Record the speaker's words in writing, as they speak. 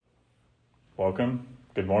welcome.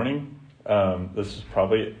 Good morning. This is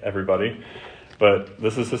probably everybody, but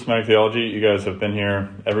this is Systematic Theology. You guys have been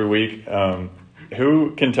here every week.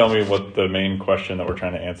 Who can tell me what the main question that we're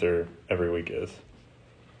trying to answer every week is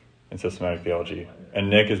in Systematic Theology?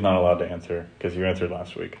 And Nick is not allowed to answer because you answered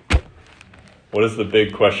last week. What is the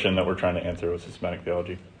big question that we're trying to answer with Systematic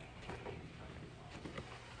Theology?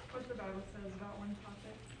 What the Bible says about one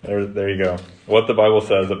topic. There you go. What the Bible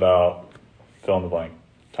says about fill in the blank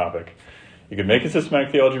topic. You could make a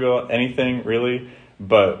Systematic Theology about anything, really,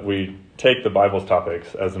 but we take the Bible's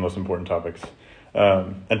topics as the most important topics.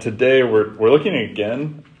 And today we're looking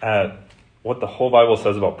again at what the whole Bible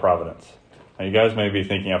says about providence. Now, you guys may be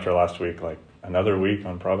thinking after last week, like, another week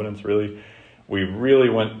on providence, really? We really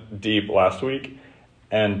went deep last week,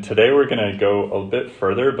 and today we're going to go a bit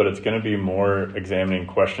further, but it's going to be more examining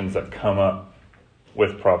questions that come up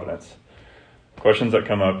with providence. Questions that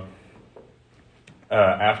come up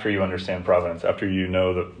after you understand providence, after you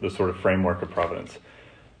know the sort of framework of providence.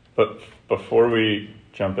 But before we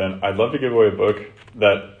jump in, I'd love to give away a book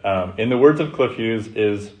that, in the words of Cliff Hughes,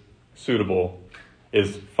 is suitable,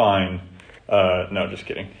 is fine. No, just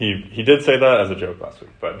kidding. He did say that as a joke last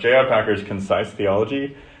week. But J.I. Packer's Concise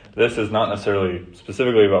Theology, this is not necessarily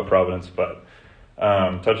specifically about providence, but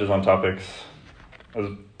touches on topics as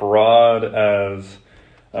broad as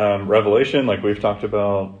Revelation, like we've talked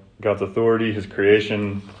about, God's authority, his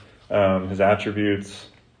creation, his attributes,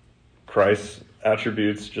 Christ's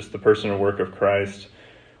attributes, just the person and work of Christ,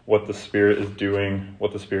 what the Spirit is doing,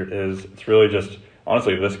 what the Spirit is. It's really just,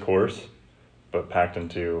 honestly, this course, but packed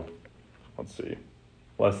into, let's see,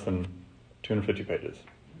 less than 250 pages.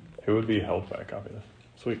 Who would be held by a copy of this?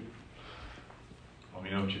 Sweet. Let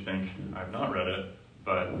me know what you think. I've not read it,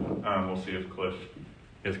 but we'll see if Cliff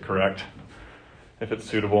is correct, if it's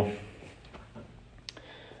suitable.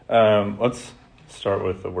 Let's start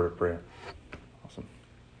with a word of prayer. Awesome.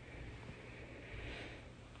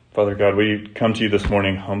 Father God, we come to you this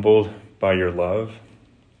morning humbled by your love,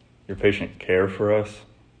 your patient care for us.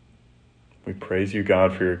 We praise you,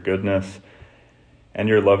 God, for your goodness and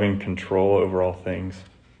your loving control over all things.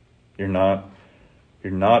 You're not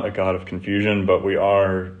a God of confusion, but we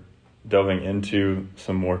are delving into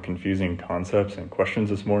some more confusing concepts and questions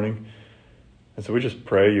this morning. And so we just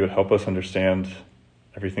pray you would help us understand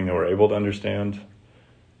everything that we're able to understand,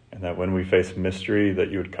 and that when we face mystery,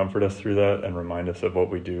 that you would comfort us through that and remind us of what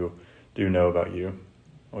we do know about you.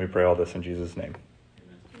 And we pray all this in Jesus' name.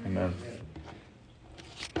 Amen.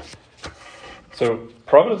 So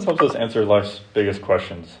providence helps us answer life's biggest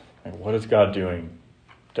questions. Like, what is God doing?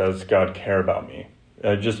 Does God care about me?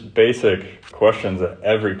 Just basic questions that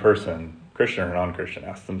every person, Christian or non-Christian,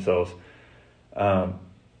 asks themselves.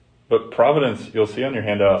 But providence, you'll see on your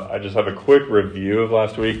handout, I just have a quick review of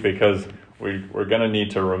last week because we're going to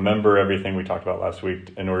need to remember everything we talked about last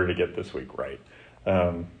week in order to get this week right.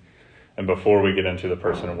 And before we get into the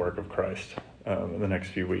person and work of Christ in the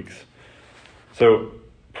next few weeks. So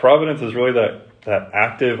providence is really that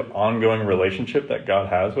active, ongoing relationship that God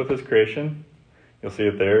has with his creation. You'll see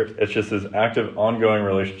it there. It's just this active, ongoing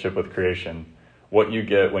relationship with creation. What you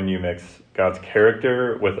get when you mix God's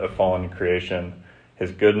character with a fallen creation,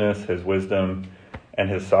 his goodness, his wisdom, and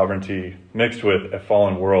his sovereignty mixed with a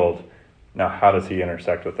fallen world. Now, how does he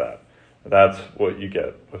intersect with that? That's what you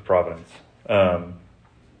get with providence.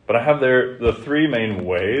 But I have there the three main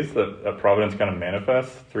ways that providence kind of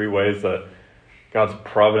manifests, three ways that God's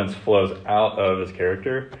providence flows out of his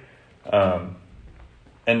character.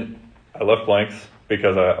 And I left blanks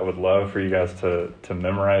because I would love for you guys to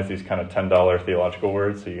memorize these kind of $10 theological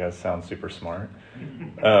words so you guys sound super smart.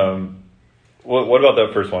 What about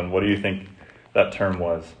that first one? What do you think that term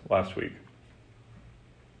was last week?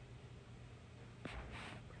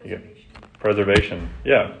 Preservation.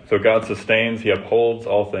 Yeah. So God sustains, he upholds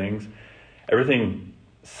all things. Everything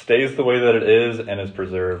stays the way that it is and is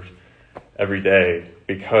preserved every day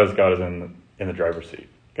because God is in the driver's seat.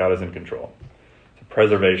 God is in control. So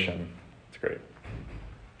preservation. It's great.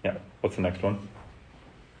 Yeah. What's the next one?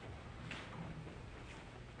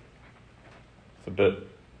 It's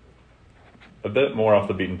a bit more off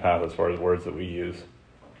the beaten path as far as words that we use.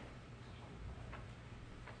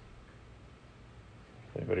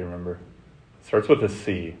 Anybody remember? It starts with a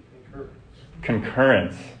C.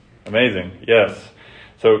 Concurrence. Amazing. Yes.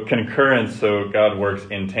 So concurrence, so God works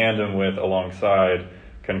in tandem with, alongside,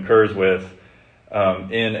 concurs with,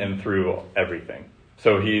 in and through everything.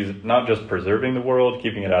 So he's not just preserving the world,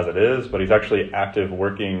 keeping it as it is, but he's actually active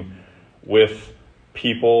working with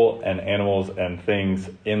people and animals and things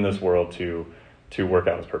in this world to work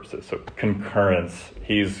out his purposes. So concurrence,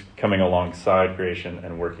 he's coming alongside creation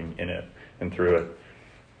and working in it and through it.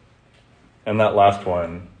 And that last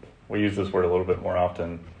one, we use this word a little bit more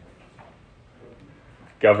often.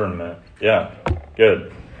 Government. Yeah,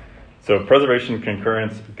 good. So preservation,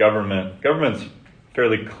 concurrence, government. Government's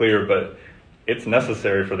fairly clear, but it's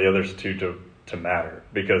necessary for the others two to matter.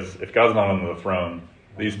 Because if God's not on the throne,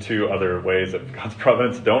 these two other ways of God's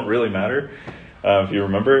providence don't really matter. If you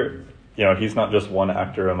remember, he's not just one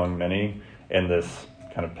actor among many in this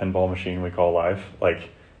kind of pinball machine we call life. Like,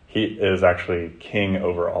 he is actually king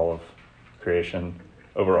over all of creation,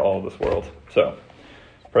 over all of this world. So,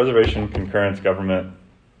 preservation, concurrence, government,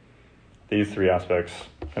 these three aspects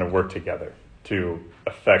kind of work together to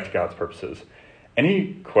affect God's purposes.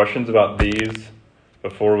 Any questions about these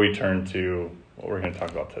before we turn to what we're going to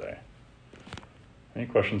talk about today? Any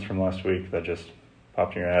questions from last week that just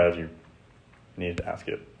popped in your head, you needed to ask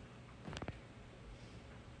it?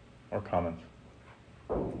 Or comments?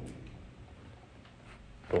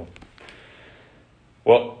 Cool.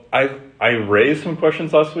 Well, I raised some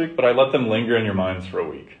questions last week, but I let them linger in your minds for a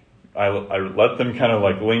week. I let them kind of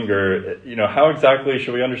like linger. How exactly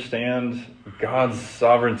should we understand God's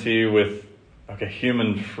sovereignty with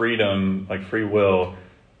human freedom, like free will?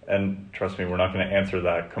 And trust me, we're not going to answer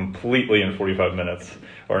that completely in 45 minutes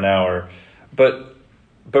or an hour. But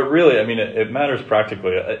really, it matters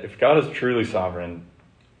practically. If God is truly sovereign,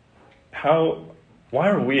 why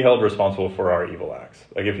are we held responsible for our evil acts?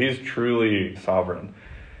 Like, if he's truly sovereign,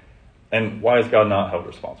 and why is God not held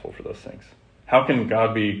responsible for those things? How can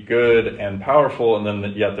God be good and powerful, and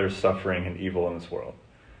then yet there's suffering and evil in this world?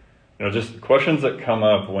 Just questions that come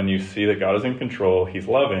up when you see that God is in control, he's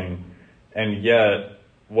loving, and yet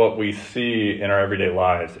what we see in our everyday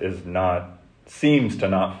lives seems to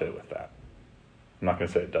not fit with that. I'm not going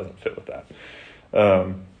to say it doesn't fit with that.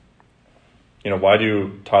 Why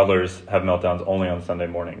do toddlers have meltdowns only on Sunday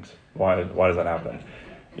mornings? Why does that happen?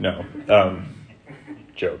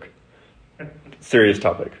 Joke. Serious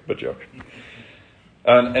topic, but joke.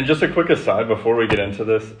 And just a quick aside before we get into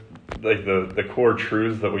this, like the core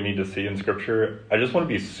truths that we need to see in Scripture, I just want to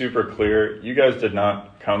be super clear. You guys did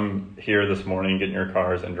not come here this morning, get in your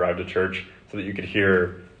cars, and drive to church so that you could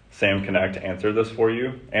hear Sam Connect answer this for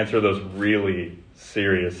you, answer those really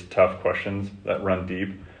serious, tough questions that run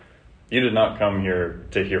deep. You did not come here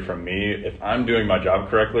to hear from me. If I'm doing my job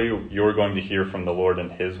correctly, you're going to hear from the Lord in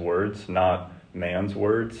his words, not man's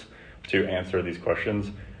words, to answer these questions.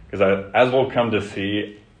 Because as we'll come to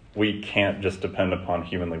see, we can't just depend upon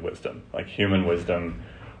human wisdom,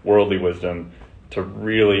 worldly wisdom, to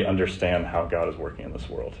really understand how God is working in this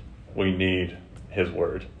world. We need his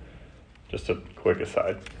word. Just a quick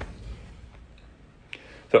aside.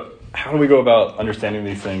 So how do we go about understanding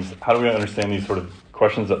these things? How do we understand these sort of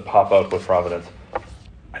questions that pop up with providence?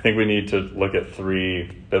 I think we need to look at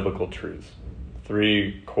three biblical truths,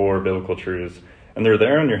 three core biblical truths. And they're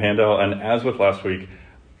there in your handout. And as with last week,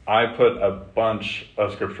 I put a bunch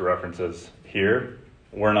of scripture references here.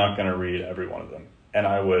 We're not going to read every one of them. And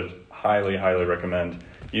I would highly, highly recommend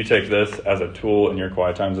you take this as a tool in your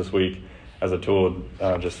quiet times this week, as a tool,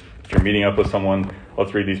 just if you're meeting up with someone,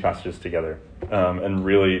 let's read these passages together and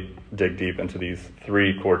really dig deep into these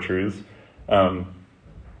three core truths. But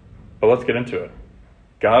let's get into it.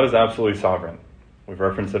 God is absolutely sovereign. We've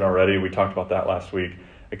referenced it already. We talked about that last week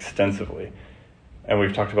extensively. And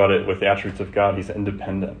we've talked about it with the attributes of God. He's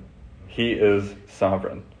independent. He is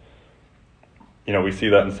sovereign. We see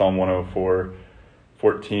that in Psalm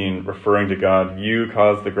 104:14, referring to God. You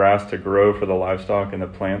cause the grass to grow for the livestock and the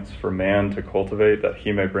plants for man to cultivate, that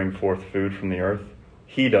he may bring forth food from the earth.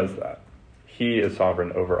 He does that. He is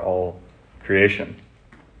sovereign over all creation.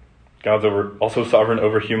 God's also sovereign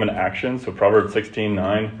over human actions. So Proverbs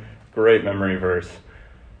 16:9, great memory verse.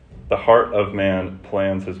 The heart of man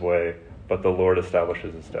plans his way, but the Lord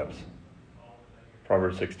establishes his steps.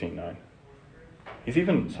 Proverbs 16:9. He's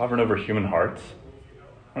even sovereign over human hearts.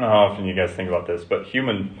 I don't know how often you guys think about this, but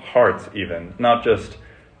human hearts even, not just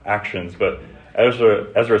actions, but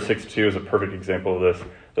Ezra 6:2 is a perfect example of this,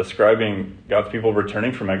 describing God's people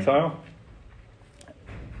returning from exile.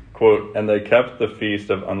 Quote, and they kept the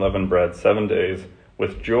feast of unleavened bread 7 days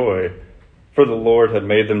with joy, for the Lord had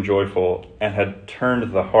made them joyful and had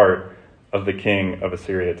turned the heart of the king of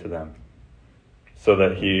Assyria to them, so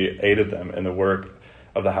that he aided them in the work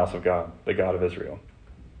of the house of God, the God of Israel.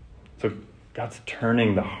 So God's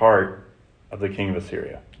turning the heart of the king of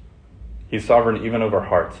Assyria. He's sovereign even over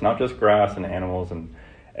hearts, not just grass and animals and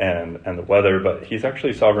the weather, but he's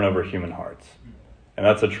actually sovereign over human hearts. And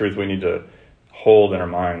that's a truth we need to hold in our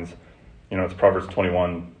minds. It's Proverbs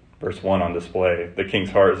 21, verse 1 on display. The king's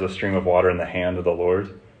heart is a stream of water in the hand of the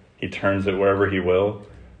Lord. He turns it wherever he will.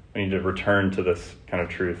 We need to return to this kind of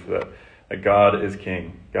truth that God is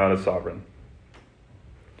king. God is sovereign.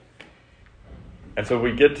 And so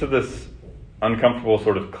we get to this uncomfortable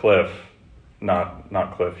sort of cliff,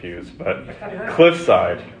 not Cliff Hughes, but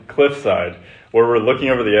cliffside, where we're looking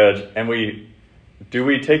over the edge, and do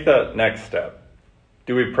we take that next step?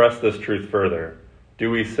 Do we press this truth further?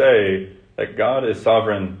 Do we say that God is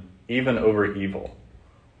sovereign even over evil?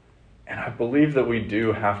 And I believe that we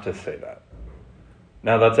do have to say that.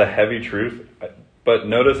 Now that's a heavy truth, but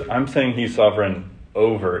notice I'm saying he's sovereign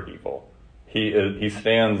over evil. He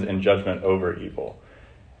stands in judgment over evil.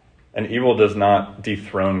 And evil does not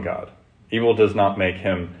dethrone God. Evil does not make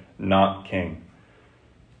him not king.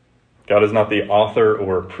 God is not the author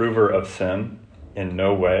or approver of sin. In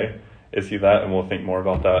no way is he that, and we'll think more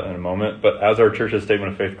about that in a moment. But as our church's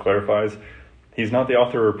statement of faith clarifies, he's not the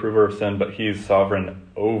author or approver of sin, but he's sovereign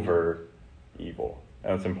over evil.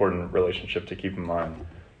 And it's an important relationship to keep in mind.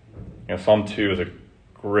 Psalm 2 is a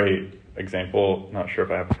great example. Not sure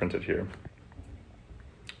if I have it printed here.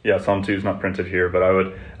 Yeah, Psalm 2 is not printed here, but I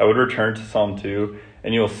would return to Psalm 2,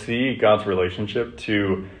 and you'll see God's relationship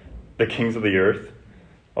to the kings of the earth.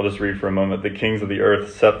 I'll just read for a moment. The kings of the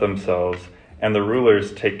earth set themselves, and the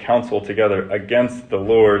rulers take counsel together against the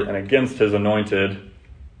Lord and against his anointed.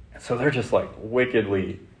 So they're just like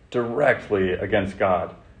wickedly, directly against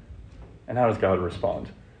God. And how does God respond?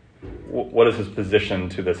 What is his position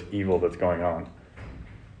to this evil that's going on?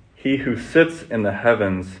 He who sits in the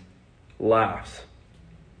heavens laughs.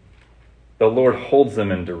 The Lord holds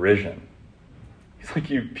them in derision. He's like,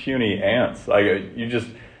 you puny ants.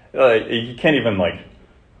 You can't even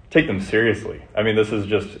take them seriously. I mean, this is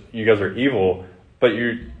just, you guys are evil, but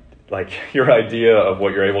your idea of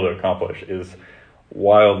what you're able to accomplish is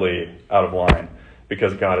wildly out of line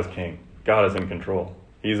because God is king. God is in control.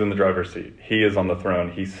 He's in the driver's seat. He is on the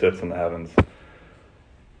throne. He sits in the heavens.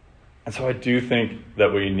 And so I do think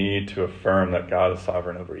that we need to affirm that God is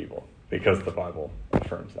sovereign over evil because the Bible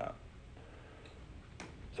affirms that.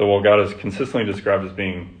 So while God is consistently described as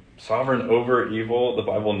being sovereign over evil, the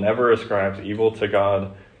Bible never ascribes evil to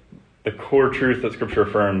God. The core truth that Scripture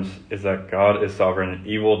affirms is that God is sovereign.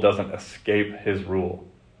 Evil doesn't escape his rule.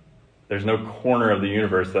 There's no corner of the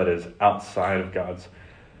universe that is outside of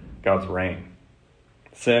God's reign.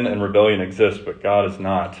 Sin and rebellion exist, but God is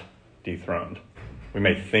not dethroned. We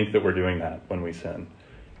may think that we're doing that when we sin.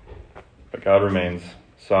 But God remains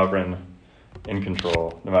sovereign, in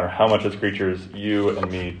control. No matter how much as creatures you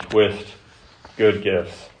and me twist good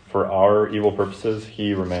gifts for our evil purposes,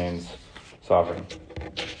 he remains sovereign.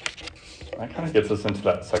 That kind of gets us into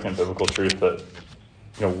that second biblical truth that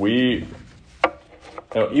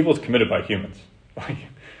evil is committed by humans.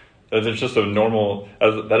 It's just a normal,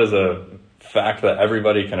 that is a fact that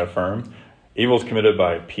everybody can affirm. Evil is committed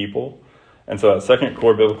by people. And so that second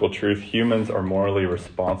core biblical truth, humans are morally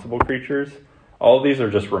responsible creatures. All of these are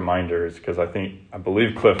just reminders because I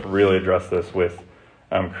believe Cliff really addressed this with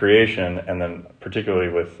creation and then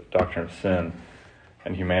particularly with doctrine of sin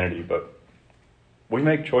and humanity. But we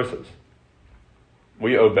make choices.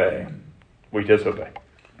 We obey. We disobey.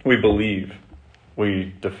 We believe.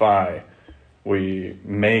 We defy. We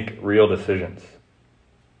make real decisions.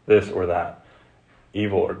 This or that.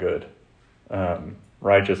 Evil or good.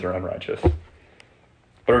 Righteous or unrighteous.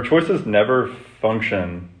 But our choices never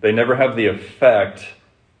function. They never have the effect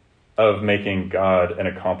of making God an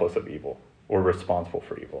accomplice of evil or responsible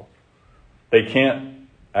for evil. They can't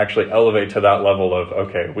actually elevate to that level of,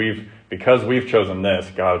 okay, because we've chosen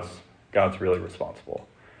this, God's really responsible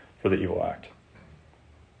for the evil act.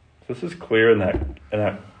 This is clear in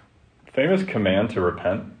that famous command to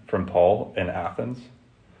repent from Paul in Athens.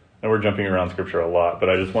 And we're jumping around Scripture a lot, but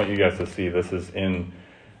I just want you guys to see this is in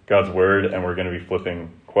God's Word, and we're going to be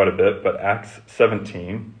flipping quite a bit. But Acts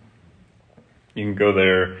 17, you can go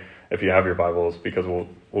there if you have your Bibles, because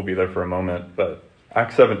we'll be there for a moment. But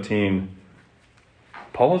Acts 17,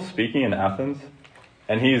 Paul is speaking in Athens,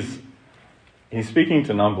 and he's speaking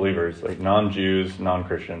to non-believers, like non-Jews,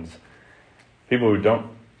 non-Christians, people who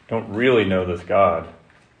don't really know this God.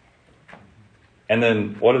 And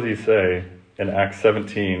then what does he say in Acts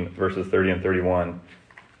 17, verses 30 and 31?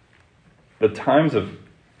 The times of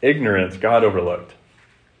ignorance God overlooked.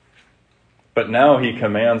 But now he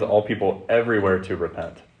commands all people everywhere to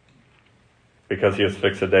repent, because he has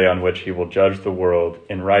fixed a day on which he will judge the world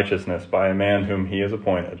in righteousness by a man whom he has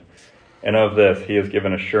appointed. And of this he has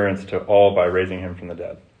given assurance to all by raising him from the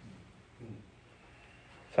dead.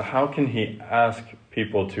 So how can he ask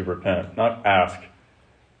people to repent? Not ask,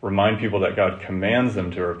 remind people that God commands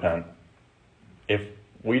them to repent if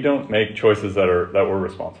we don't make choices that we're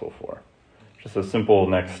responsible for. Just a simple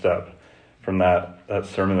next step from that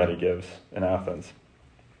sermon that he gives in Athens.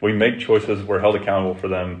 We make choices, we're held accountable for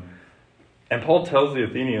them. And Paul tells the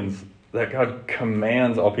Athenians, that God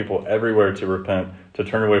commands all people everywhere to repent, to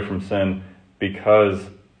turn away from sin, because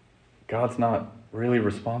God's not really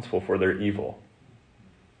responsible for their evil.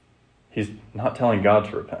 He's not telling God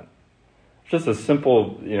to repent. It's just a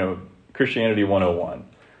simple, Christianity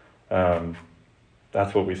 101.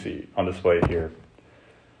 That's what we see on display here.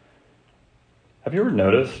 Have you ever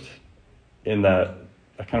noticed in that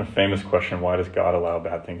kind of famous question, why does God allow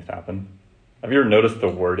bad things to happen? Have you ever noticed the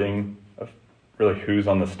wording of really who's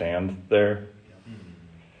on the stand there?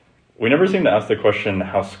 We never seem to ask the question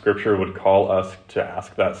how Scripture would call us to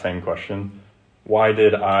ask that same question. Why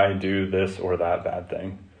did I do this or that bad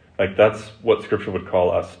thing? Like, that's what Scripture would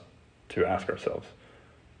call us to ask ourselves.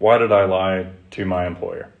 Why did I lie to my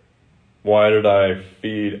employer? Why did I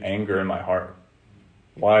feed anger in my heart?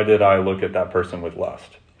 Why did I look at that person with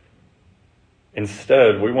lust?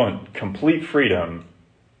 Instead, we want complete freedom,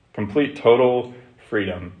 complete total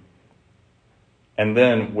freedom. And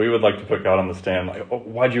then we would like to put God on the stand, like, oh,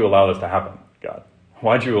 why'd you allow this to happen, God?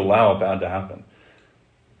 Why'd you allow bad to happen?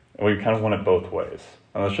 And we kind of want it both ways.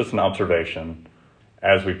 And that's just an observation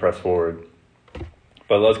as we press forward.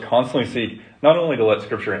 But let's constantly seek not only to let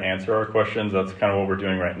Scripture answer our questions, that's kind of what we're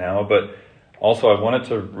doing right now, but also I wanted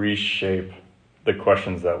to reshape the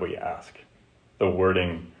questions that we ask, the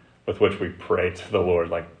wording with which we pray to the Lord,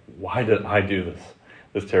 like, why did I do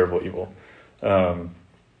this terrible evil?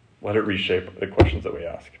 Let it reshape the questions that we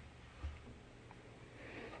ask.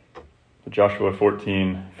 Joshua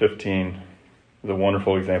 14:15 is a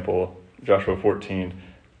wonderful example. Joshua 14,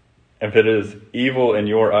 if it is evil in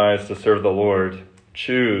your eyes to serve the Lord,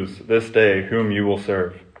 choose this day whom you will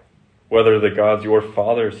serve, whether the gods your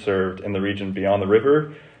fathers served in the region beyond the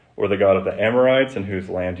river, or the God of the Amorites in whose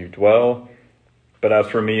land you dwell. But as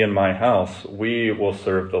for me and my house, we will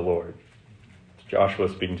serve the Lord. It's Joshua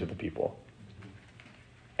speaking to the people.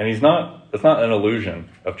 And it's not an illusion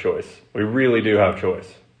of choice. We really do have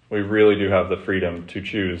choice. We really do have the freedom to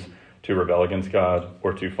choose to rebel against God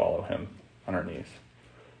or to follow him on our knees.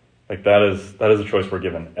 Like, that is a choice we're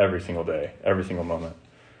given every single day, every single moment.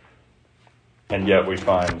 And yet we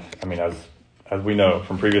find, as we know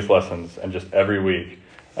from previous lessons and just every week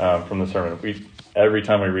from the sermon, every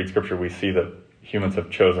time we read Scripture, we see that humans have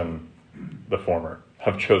chosen the former,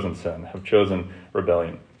 have chosen sin, have chosen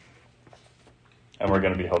rebellion. And we're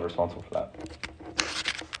going to be held responsible for that.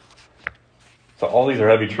 So all these are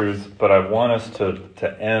heavy truths, but I want us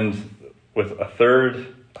to end with a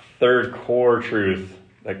third core truth,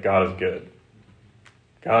 that God is good.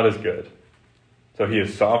 God is good. So he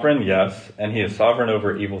is sovereign, yes, and he is sovereign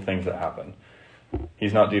over evil things that happen.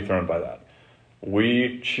 He's not dethroned by that.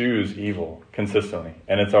 We choose evil consistently,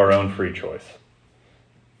 and it's our own free choice.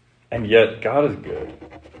 And yet, God is good.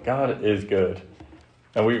 God is good.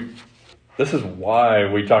 And this is why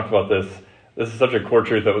we talked about this. This is such a core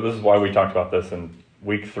truth that this is why we talked about this in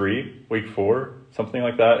week 4, something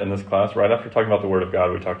like that in this class. Right after talking about the Word of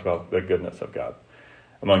God, we talked about the goodness of God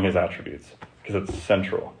among his attributes, because it's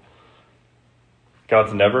central.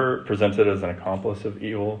 God's never presented as an accomplice of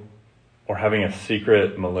evil or having a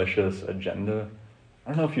secret, malicious agenda. I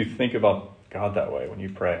don't know if you think about God that way when you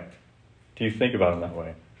pray. Do you think about him that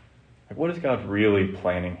way? Like, what is God really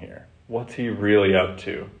planning here? What's he really up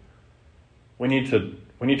to? We need to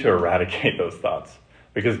eradicate those thoughts,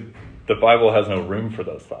 because the Bible has no room for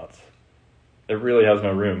those thoughts. It really has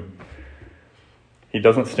no room. He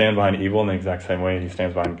doesn't stand behind evil in the exact same way he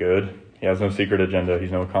stands behind good. He has no secret agenda. He's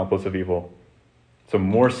no accomplice of evil. So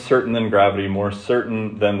more certain than gravity, more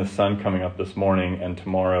certain than the sun coming up this morning and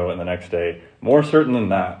tomorrow and the next day, more certain than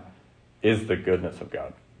that is the goodness of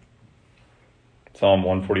God. Psalm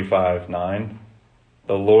 145:9,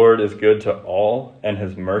 the Lord is good to all, and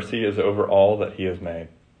his mercy is over all that he has made.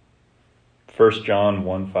 1 John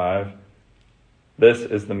 1:5, this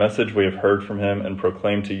is the message we have heard from him and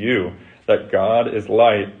proclaimed to you, that God is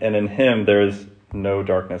light, and in him there is no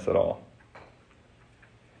darkness at all.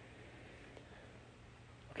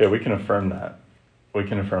 Okay, we can affirm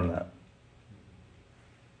that.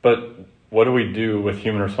 But what do we do with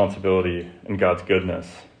human responsibility and God's goodness?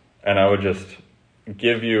 And I would just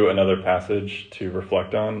give you another passage to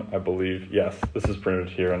reflect on. I believe, yes, this is printed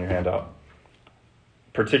here on your handout.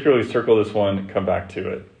 Particularly circle this one, come back to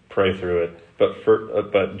it, pray through it.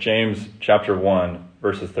 But James chapter 1,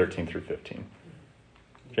 verses 13 through 15.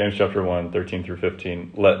 James chapter 1, 13 through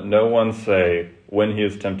 15. Let no one say when he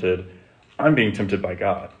is tempted, I'm being tempted by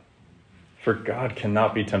God. For God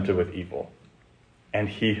cannot be tempted with evil, and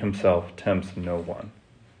he himself tempts no one.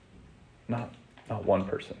 Not one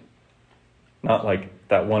person. Not like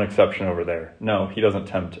that one exception over there. No, he doesn't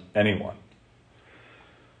tempt anyone.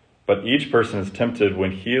 But each person is tempted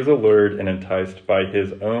when he is allured and enticed by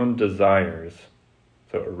his own desires,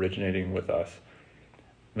 so originating with us.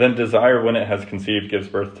 Then desire, when it has conceived, gives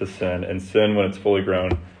birth to sin, and sin, when it's fully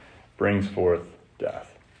grown, brings forth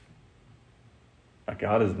death. Now,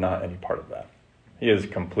 God is not any part of that. He is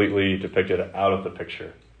completely depicted out of the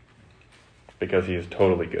picture because he is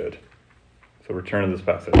totally good. So return to this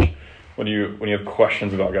passage. When you have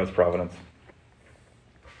questions about God's providence.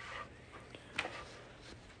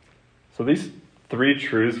 So these three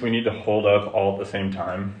truths we need to hold up all at the same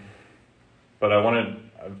time. But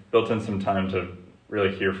I've built in some time to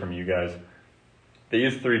really hear from you guys.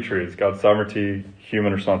 These three truths, God's sovereignty,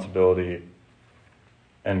 human responsibility,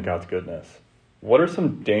 and God's goodness. What are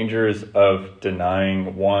some dangers of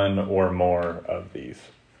denying one or more of these?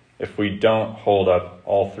 If we don't hold up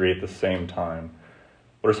all three at the same time,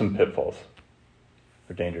 what are some pitfalls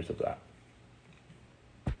or dangers of that?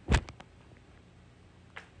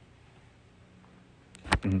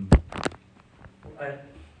 Mm-hmm. I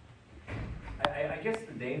guess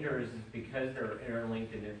the danger is because they're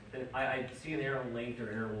interlinked, and I see an interlinked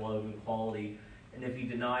or interwoven quality, and if you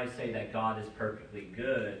deny, say, that God is perfectly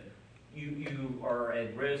good, you are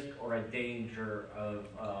at risk or at danger of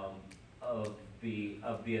the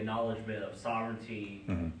acknowledgement of sovereignty,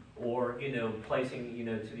 mm-hmm. or placing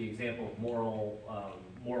to the example of moral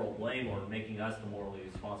blame, or making us the morally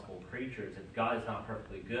responsible creatures. If God is not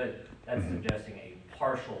perfectly good, that's mm-hmm. suggesting a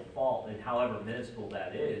partial fault, and however minuscule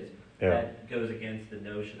that is, that goes against the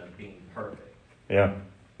notion of being perfect. Yeah,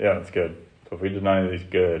 that's good. So if we deny that he's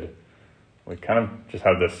good, we kind of just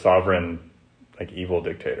have this sovereign, evil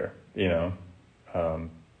dictator,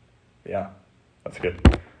 that's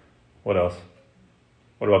good. What else?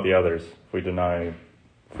 What about the others?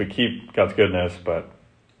 If we keep God's goodness, but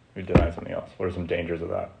we deny something else, what are some dangers of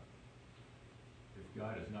that? If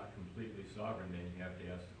God is not completely sovereign, then you have to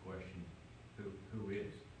ask the question, who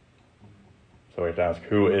is? So we have to ask,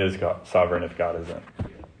 who is God, sovereign if God isn't? And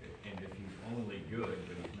if he's only good,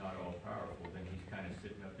 but he's not all-powerful, then he's kind of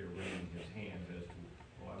sitting up there wringing his hands as to,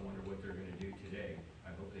 I wonder what they're going to do today.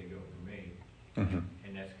 I hope they go for me. Mm-hmm.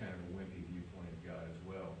 And that's kind of a wimpy viewpoint of God as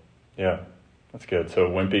well. Yeah, that's good. So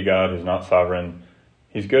wimpy God who's not sovereign,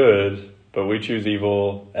 he's good, but we choose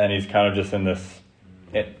evil, and he's kind of just in this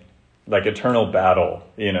eternal battle,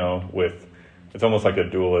 with, it's almost like a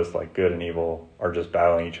duelist, good and evil are just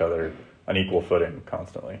battling each other on equal footing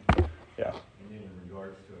constantly. Yeah. And then in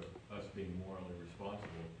regards to us being morally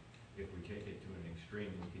responsible, if we take it to an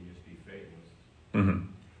extreme, we can just be fatalists. Mm-hmm.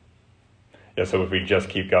 Yeah, so if we just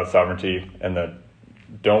keep God's sovereignty and then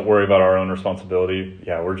don't worry about our own responsibility,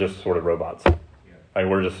 we're just sort of robots. Yeah.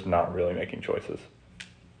 We're just not really making choices.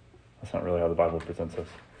 That's not really how the Bible presents us.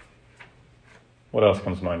 What else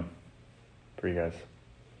comes to mind for you guys?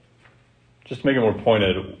 Just to make it more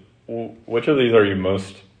pointed, which of these are you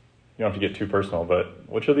most, you don't have to get too personal, but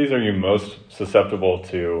which of these are you most susceptible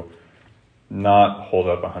to not hold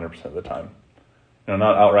up 100% of the time?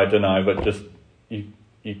 Not outright deny, but just you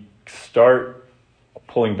start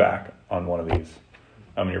pulling back on one of these.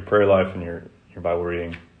 In your prayer life and your Bible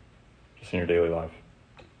reading, just in your daily life.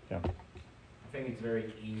 Yeah. I think it's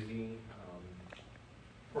very easy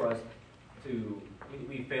for us to,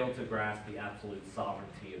 we fail to grasp the absolute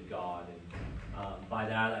sovereignty of God. And by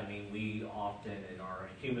that, I mean we often, in our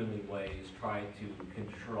humanly ways, try to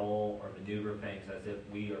control or maneuver things as if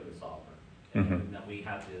we are the sovereign. Mm-hmm. And that we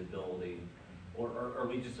have the ability, or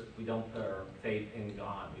we don't put our faith in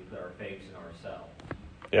God, we put our faith in ourselves.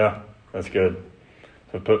 Yeah, that's good.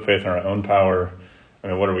 So put faith in our own power.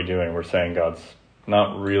 What are we doing? We're saying God's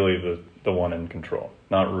not really the one in control,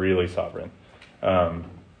 not really sovereign.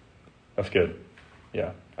 That's good.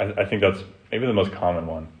 Yeah, I think that's maybe the most common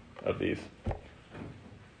one of these.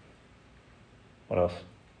 What else?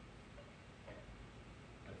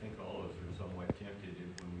 I think all of us are somewhat tempted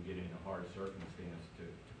when we get in a hard circumstance to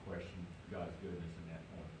question God's goodness in that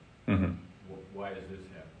point. Mm-hmm. Why does this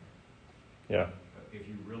happen? Yeah. If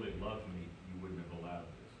you really loved me, you wouldn't have allowed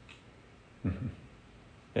this. Mm-hmm.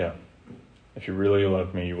 Yeah. If you really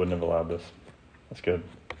loved me, you wouldn't have allowed this. That's good.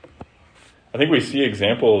 I think we see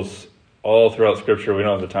examples all throughout Scripture, we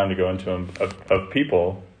don't have the time to go into them, of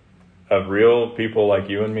people, of real people like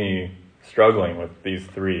you and me, struggling with these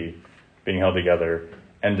three being held together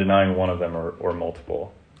and denying one of them or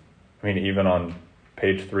multiple. Even on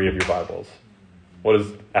page 3 of your Bibles. What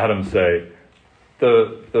does Adam say?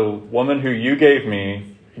 The woman who you gave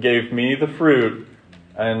me the fruit,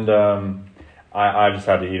 and I just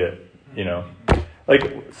had to eat it,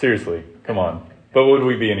 seriously, come on. But would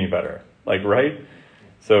we be any better? Right?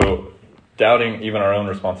 So, doubting even our own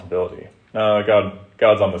responsibility. No,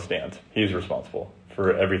 God's on the stand. He's responsible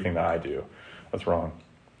for everything that I do. That's wrong.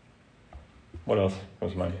 What else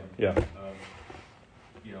was mine? Yeah.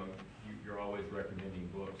 You're always recommending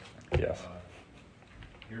books. Yes.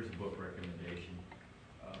 Here's a book recommendation.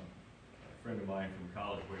 A friend of mine from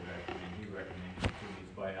college way back when, he recommended it to me.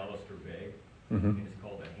 It's by Alistair Begg, and it's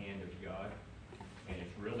called The Hand of God. And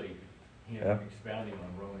it's really him expounding on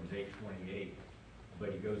Romans 8:28.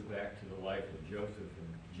 But he goes back to the life of Joseph in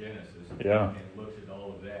Genesis and looks at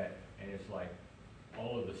all of that. And it's like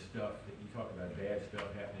all of the stuff that you talk about, bad stuff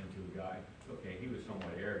happening to a guy. Okay, he was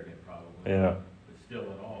somewhat arrogant probably. Yeah. But still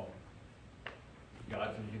in all,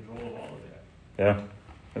 God's in control of all of that. Yeah,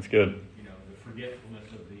 that's good. The forgetfulness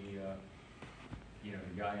of the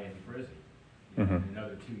guy in prison.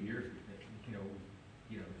 Another 2 years,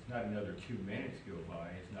 it's not another 2 minutes go by.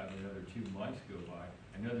 It's not another 2 months go by.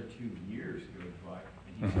 Another 2 years goes by,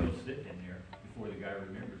 and he's still sitting in there before the guy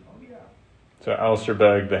remembers. Oh yeah. So Alistair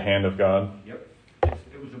Begg, The Hand of God. Yep.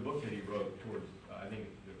 It was a book that he wrote towards. I think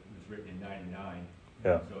it was written in '99.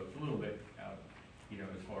 Yeah. So it's a little bit out,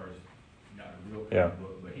 as far as not a real kind of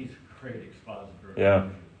book, but he's a great expositor. Yeah.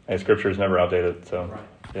 Hey, Scripture is never outdated, so Right.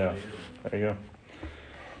 yeah. There you go.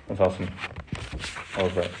 That's awesome. I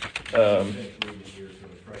love that.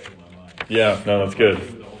 Yeah, no, that's good.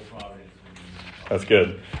 That's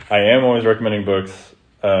good. I am always recommending books.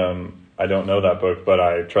 I don't know that book, but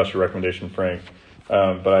I trust your recommendation, Frank.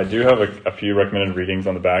 But I do have a few recommended readings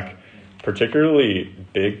on the back, particularly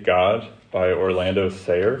Big God by Orlando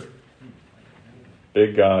Sayer.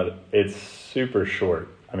 Big God, it's super short.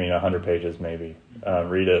 100 pages maybe.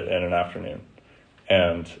 Read it in an afternoon.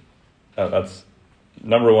 And that's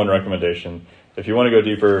number one recommendation. If you want to go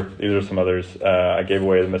deeper, these are some others. I gave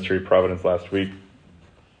away The Mystery of Providence last week.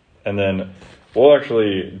 And then we'll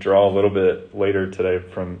actually draw a little bit later today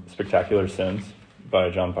from Spectacular Sins by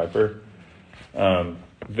John Piper.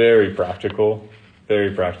 Very practical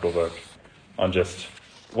book on just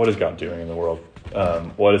what is God doing in the world?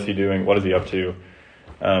 What is he doing? What is he up to?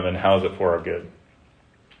 And how is it for our good?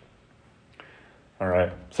 All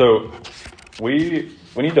right. So we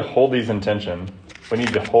need to hold these in tension. We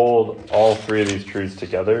need to hold all three of these truths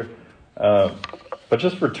together. But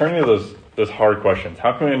just returning to those hard questions.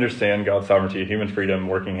 How can we understand God's sovereignty, human freedom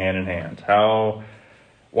working hand in hand?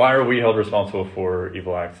 Why are we held responsible for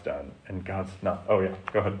evil acts done? And God's not. Oh, yeah.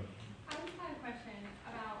 Go ahead. I just had a question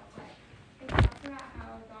about, it talks about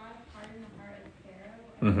how God hardened the heart of Pharaoh.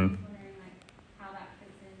 And I was wondering, how that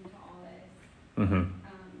fits into all this.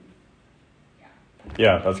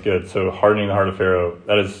 Yeah, that's good. So hardening the heart of Pharaoh,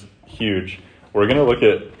 that is huge. We're going to look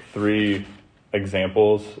at 3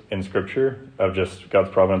 examples in Scripture of just God's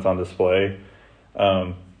providence on display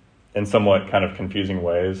in somewhat kind of confusing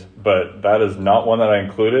ways. But that is not one that I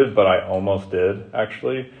included, but I almost did,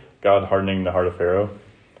 actually. God hardening the heart of Pharaoh.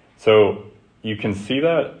 So you can see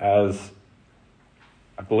that as,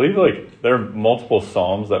 I believe, there are multiple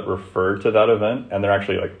Psalms that refer to that event, and they're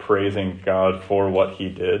actually praising God for what he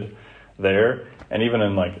did there. And even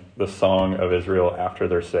in the song of Israel after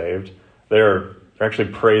they're saved, they're actually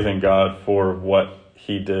praising God for what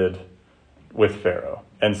he did with Pharaoh.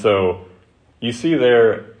 And so you see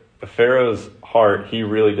there, Pharaoh's heart, he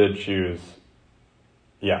really did choose.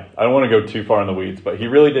 Yeah, I don't want to go too far in the weeds, but he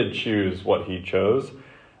really did choose what he chose.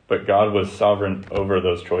 But God was sovereign over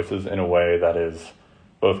those choices in a way that is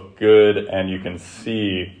both good, and you can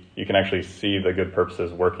actually see the good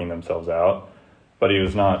purposes working themselves out. But he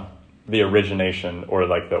was not the origination or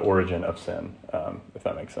the origin of sin, if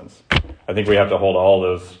that makes sense. I think we have to hold all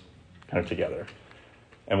those kind of together.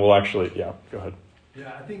 And we'll actually, go ahead.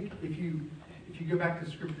 Yeah, I think if you go back to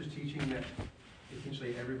Scripture's teaching that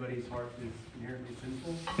essentially everybody's heart is inherently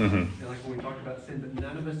sinful, and when we talk about sin, but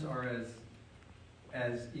none of us are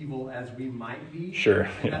as evil as we might be. Sure.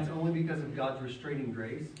 And that's only because of God's restraining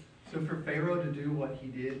grace. So for Pharaoh to do what he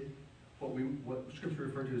did, what Scripture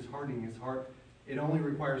referred to as hardening his heart, it only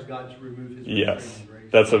requires God to remove his restraining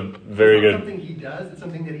grace. That's a very good. Something he does. It's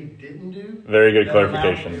something that he didn't do. Very good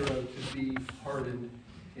clarification. That allowed Pharaoh to be hardened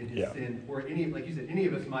in his sin, or like you said, any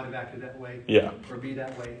of us might have acted that way. Yeah. Or be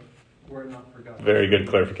that way, were it not for God. Very good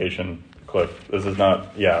clarification, Cliff. This is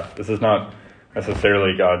not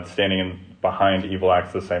necessarily God standing behind evil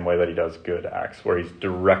acts the same way that he does good acts, where he's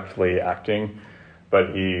directly acting, but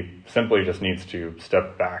he simply just needs to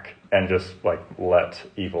step back and just let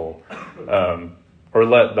evil, or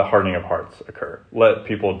let the hardening of hearts occur. Let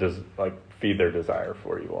people feed their desire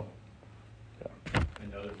for evil. Yeah.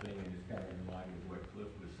 Another thing, and it's kind of in line with what Cliff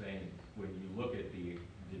was saying, when you look at the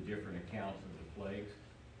different accounts of the plagues,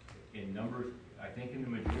 in Numbers, I think in the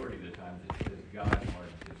majority of the times it says God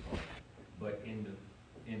hardens his heart. But in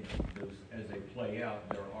and those, as they play out,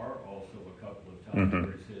 there are also a couple of times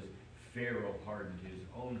where it says Pharaoh hardened his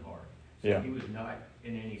own heart. So Yeah. he was not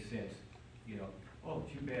in any sense, oh,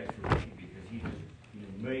 too bad for me because he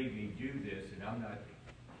just made me do this, and I'm not.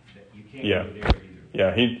 You can't Yeah. go there either.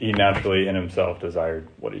 Yeah, he naturally in himself desired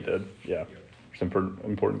what he did. Yeah, it's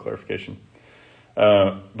important clarification.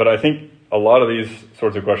 But I think a lot of these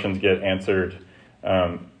sorts of questions get answered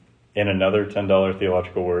in another $10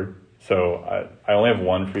 theological word. So I only have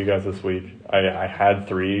one for you guys this week. I had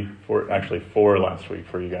four last week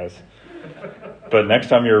for you guys. But next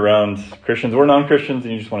time you're around Christians or non-Christians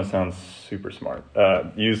and you just want to sound super smart,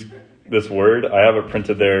 use this word. I have it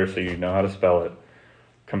printed there so you know how to spell it.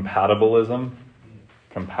 Compatibilism.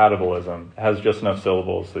 Compatibilism has just enough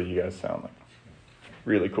syllables so you guys sound like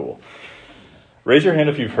really cool. Raise your hand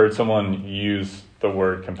if you've heard someone use the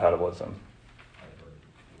word compatibilism.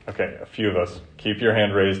 Okay, a few of us. Keep your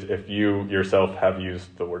hand raised if you yourself have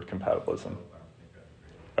used the word compatibilism.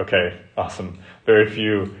 Okay, awesome. Very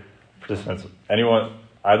few participants.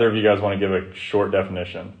 Either of you guys want to give a short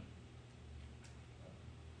definition?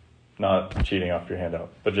 Not cheating off your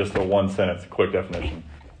handout, but just a one sentence, quick definition.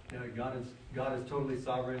 God is totally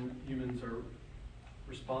sovereign. Humans are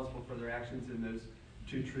responsible for their actions, and those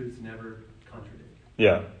two truths never contradict.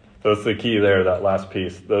 Yeah, so that's the key there, that last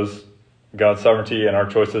piece. God's sovereignty and our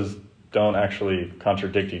choices don't actually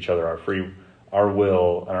contradict each other. Our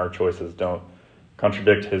will and our choices don't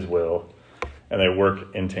contradict his will, and they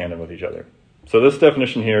work in tandem with each other. So this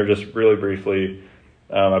definition here, just really briefly,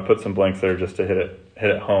 I put some blanks there just to hit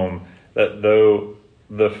it home, that though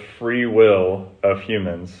the free will of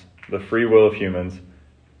humans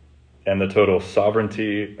and the total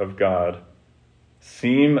sovereignty of God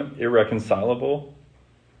seem irreconcilable,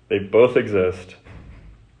 they both exist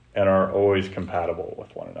and are always compatible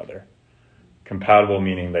with one another. Compatible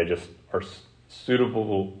meaning they just are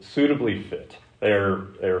suitably fit. They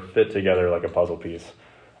are fit together like a puzzle piece.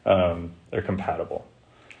 They're compatible.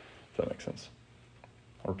 If that makes sense.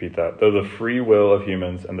 I'll repeat that. Though the free will of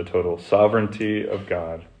humans and the total sovereignty of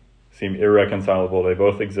God seem irreconcilable, they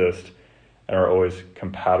both exist and are always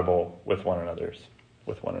compatible with one another.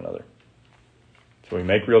 So we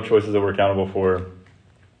make real choices that we're accountable for,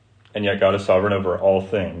 and yet God is sovereign over all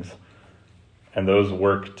things, and those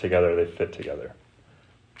work together, they fit together.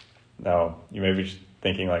 Now, you may be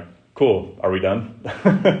thinking like, cool, are we done?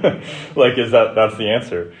 Like, that's the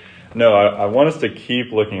answer? No, I want us to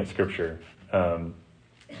keep looking at Scripture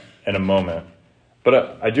in a moment.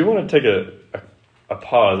 But I do want to take a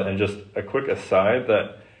pause and just a quick aside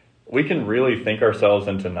that we can really think ourselves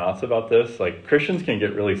into knots about this. Like, Christians can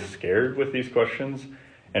get really scared with these questions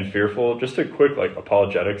and fearful. Just a quick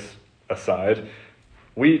apologetics aside.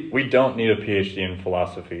 We don't need a PhD in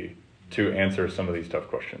philosophy to answer some of these tough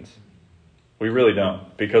questions. We really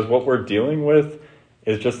don't, because what we're dealing with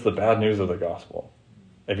is just the bad news of the gospel.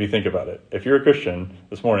 If you think about it, if you're a Christian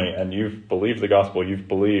this morning and you've believed the gospel, you've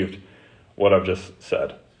believed what I've just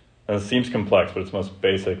said. And it seems complex, but it's the most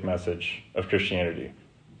basic message of Christianity.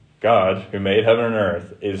 God, who made heaven and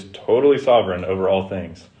earth, is totally sovereign over all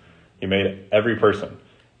things. He made every person,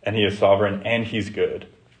 and he is sovereign and he's good.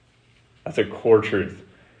 That's a core truth.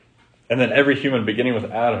 And then every human, beginning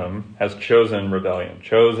with Adam, has chosen rebellion,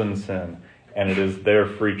 chosen sin, and it is their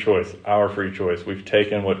free choice, our free choice. We've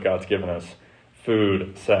taken what God's given us,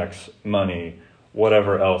 food, sex, money,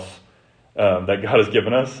 whatever else that God has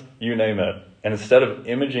given us, you name it. And instead of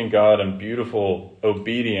imaging God in beautiful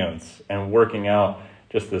obedience and working out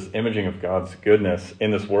just this imaging of God's goodness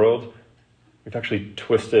in this world, we've actually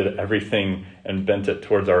twisted everything and bent it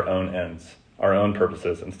towards our own ends, our own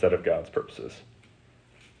purposes instead of God's purposes.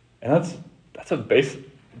 And that's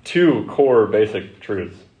two core basic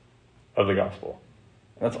truths of the gospel.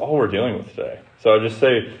 And that's all we're dealing with today. So I just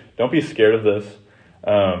say, don't be scared of this,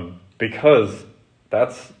 because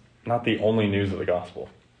that's not the only news of the gospel.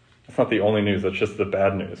 That's not the only news. That's just the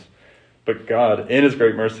bad news. But God, in his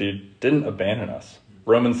great mercy, didn't abandon us.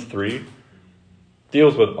 Romans 3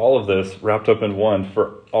 deals with all of this wrapped up in one.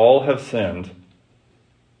 For all have sinned.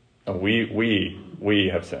 And we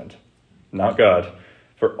have sinned, not God.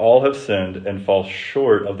 For all have sinned and fall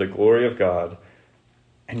short of the glory of God,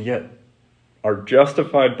 and yet are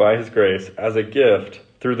justified by his grace as a gift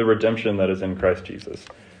through the redemption that is in Christ Jesus,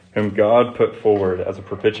 whom God put forward as a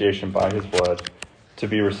propitiation by his blood to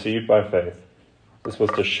be received by faith. This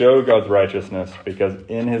was to show God's righteousness, because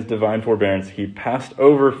in his divine forbearance he passed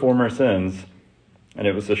over former sins, and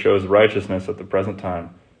it was to show his righteousness at the present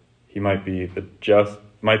time. He might be just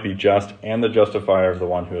and the justifier of the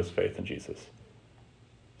one who has faith in Jesus.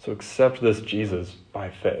 So accept this Jesus by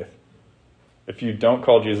faith. If you don't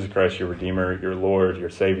call Jesus Christ your Redeemer, your Lord,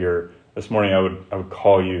 your Savior, this morning I would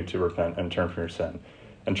call you to repent and turn from your sin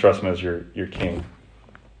and trust him as your King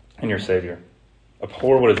and your Savior.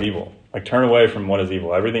 Abhor what is evil. Like, turn away from what is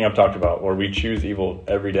evil. Everything I've talked about, where we choose evil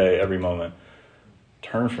every day, every moment,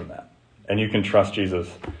 turn from that. And you can trust Jesus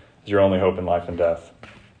as your only hope in life and death.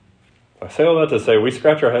 I say all that to say we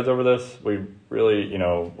scratch our heads over this. We really,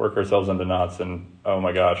 work ourselves into knots. And, oh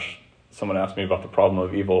my gosh, someone asked me about the problem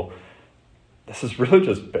of evil. This is really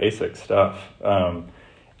just basic stuff.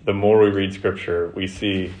 The more we read Scripture, we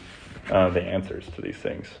see the answers to these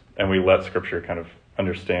things. And we let Scripture kind of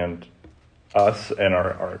understand us and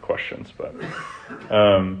our questions. But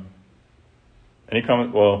any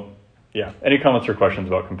comment? Well, yeah. Any comments or questions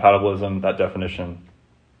about compatibilism, that definition?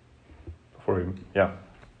 Before we, yeah.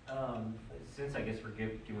 Since I guess we're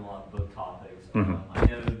giving a lot of book topics, Mm-hmm. I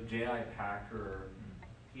know J.I. Packer,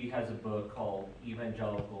 he has a book called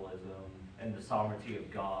Evangelicalism and the Sovereignty of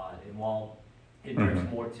God. And while it drifts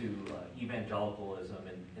more to evangelicalism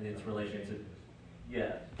and its relation to,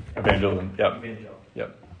 yeah. Evangelism, yep. Evangel.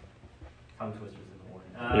 Yep. Tongue twisters in the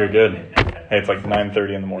morning. You're good. Hey, it's like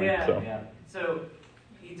 9:30 in the morning. Yeah, so. yeah. So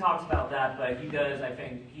he talks about that, but he does, I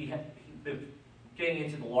think, getting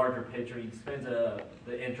into the larger picture, he spends the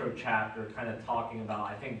intro chapter kind of talking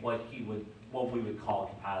about, I think, what we would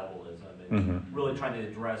call compatibilism, and really trying to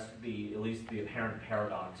address at least the apparent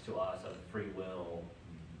paradox to us of free will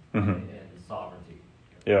and sovereignty.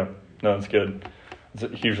 Yeah, no, it's good.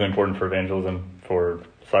 It's hugely important for evangelism, for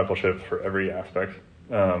discipleship, for every aspect.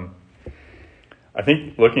 I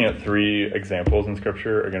think looking at 3 examples in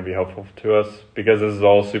Scripture are going to be helpful to us, because this is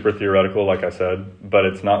all super theoretical, like I said, but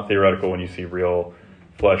it's not theoretical when you see real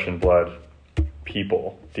flesh and blood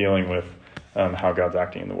people dealing with how God's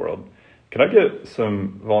acting in the world. Could I get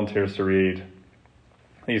some volunteers to read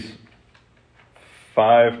these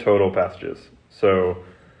 5 total passages? So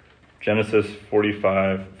Genesis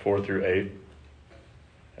 45, 4 through 8.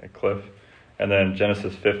 Okay, Cliff. And then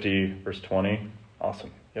Genesis 50, verse 20.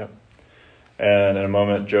 Awesome. Yep. And in a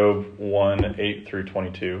moment, Job 1, 8 through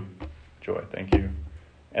 22. Joy, thank you.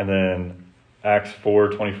 And then Acts 4,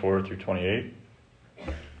 24 through 28.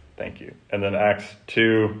 Thank you. And then Acts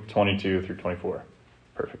 2, 22 through 24.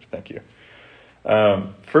 Perfect, thank you.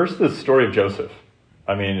 First, the story of Joseph.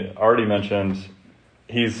 I mean, already mentioned,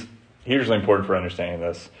 he's hugely important for understanding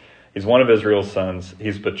this. He's one of Israel's sons.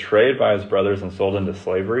 He's betrayed by his brothers and sold into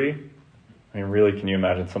slavery. I mean, really, can you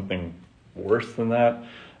imagine something worse than that?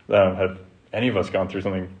 Have any of us gone through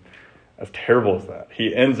something as terrible as that?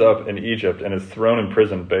 He ends up in Egypt and is thrown in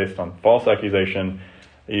prison based on false accusation.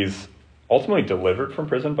 He's ultimately delivered from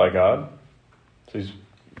prison by God. So he's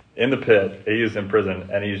in the pit, he's in prison,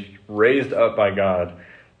 and he's raised up by God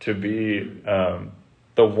to be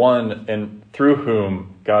the one and through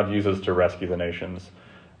whom God uses to rescue the nations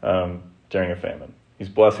during a famine. He's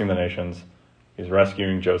blessing the nations. He's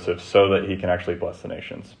rescuing Joseph so that he can actually bless the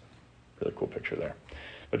nations. Really cool picture there.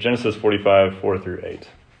 But Genesis 45, 4 through 8.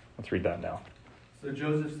 Let's read that now. So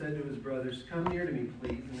Joseph said to his brothers, "Come near to me,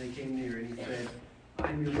 please." And they came near, and he said,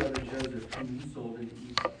 "I am your brother Joseph, whom you sold into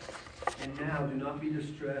Egypt. And now do not be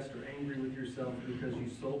distressed or angry with yourself because you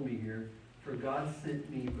sold me here, for God sent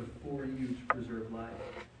me before you to preserve life.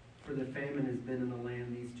 For the famine has been in the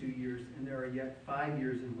land these 2 years, and there are yet 5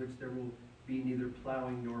 years in which there will be neither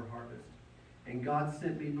plowing nor harvest. And God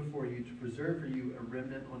sent me before you to preserve for you a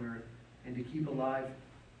remnant on earth, and to keep alive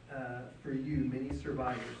for you many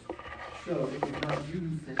survivors. So it was not you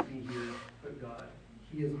who sent me here, but God.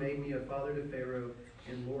 He has made me a father to Pharaoh,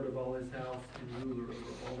 and lord of all his house, and ruler over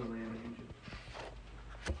all the land of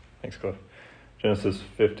Egypt." Thanks, Cliff. Genesis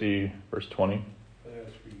 50, verse 20. But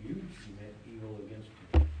as for you, you meant evil against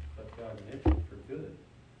me, but God meant it for good,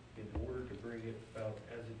 in order to bring it about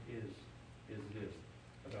as it is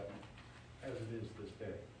this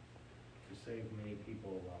day, to save many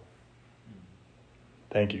people alive.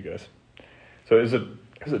 Thank you, guys. So it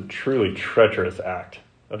was a truly treacherous act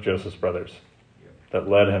of Joseph's brothers that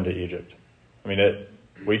led him to Egypt. I mean,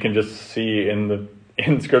 we can just see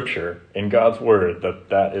in Scripture, in God's Word,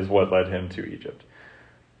 that is what led him to Egypt.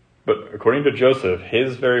 But according to Joseph,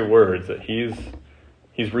 his very words, that he's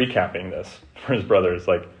recapping this for his brothers,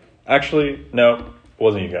 like, actually, no, it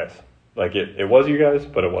wasn't you guys. Like, it was you guys,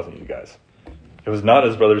 but it wasn't you guys. It was not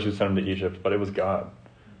his brothers who sent him to Egypt, but it was God.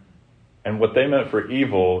 And what they meant for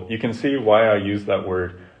evil, you can see why I use that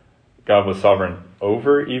word. God was sovereign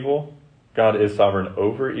over evil. God is sovereign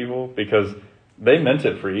over evil because they meant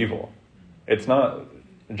it for evil. It's not,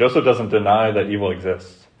 Joseph doesn't deny that evil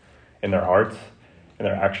exists in their hearts, in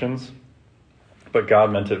their actions, but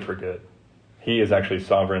God meant it for good. He is actually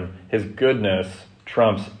sovereign. His goodness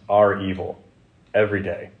trumps our evil. every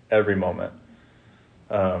day, every moment.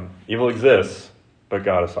 Evil exists, but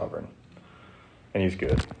God is sovereign, and he's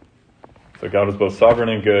good. So God was both sovereign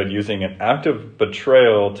and good, using an act of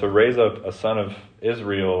betrayal to raise up a son of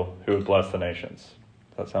Israel who would bless the nations.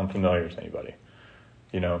 Does that sound familiar to anybody?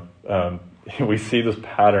 We see this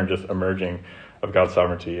pattern just emerging of God's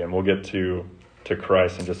sovereignty, and we'll get to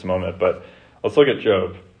Christ in just a moment. But let's look at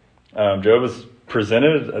Job. Job is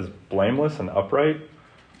presented as blameless and upright,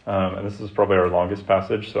 and this is probably our longest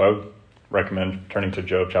passage, so I would recommend turning to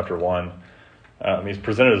Job chapter 1. He's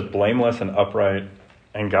presented as blameless and upright,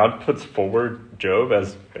 and God puts forward Job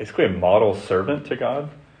as basically a model servant to God.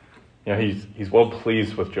 He's well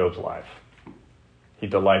pleased with Job's life. He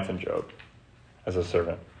delights in Job as a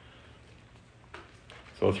servant.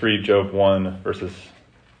 So let's read Job 1, verses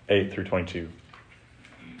 8 through 22.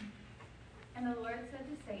 And the Lord said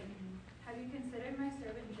to Satan, "Have you considered my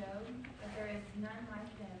servant Job, that there is none like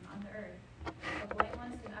him on the earth, a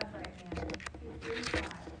blameless and upright man, who fears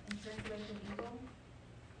God and turns away from evil?"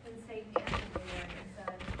 Then Satan answered the Lord and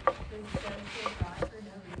said, "Does Job fear God for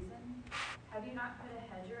no reason? Have you not put a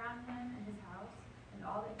hedge around him and his house, and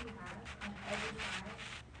all that he has, on every side?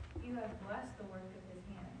 You have blessed the work of his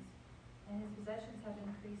hands, and his possessions have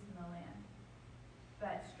increased in the land.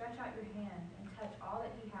 But stretch out your hand and touch all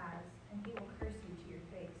that he has, and he will curse you to your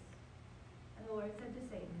face." And the Lord said to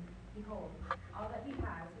Satan, "Behold, all that he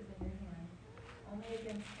has is in your hand. Only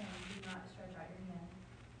against him do not stretch out your hand."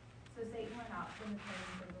 So Satan went out from the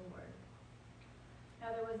presence of the Lord.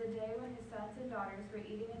 Now there was a day when his sons and daughters were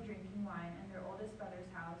eating and drinking wine in their oldest brother's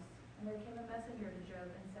house, and there came a messenger to Job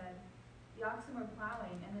and said, "The oxen were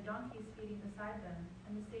plowing, and the donkeys feeding beside them,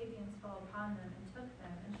 and the Sabeans fell upon them and took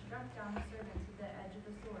them, and struck down the servants with the edge of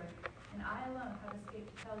the sword, and I alone have escaped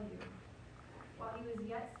to tell you." While he was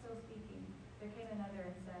yet still speaking, there came another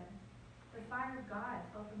and said, "The fire of God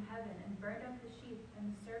fell from heaven and burned up the sheep and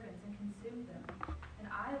the servants and consumed them, and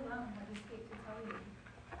I alone have escaped to tell you."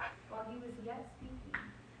 While he was yet speaking,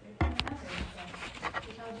 there came another and said,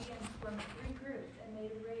 "The Chaldeans formed 3 groups and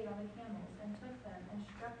made a raid on the camels and took them and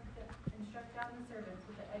struck down the servants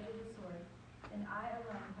with the edge of the sword, and I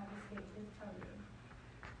alone have escaped to tell you."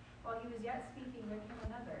 While he was yet speaking, there came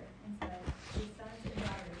another and said, "His sons and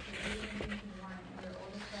daughters were eating and drinking wine in their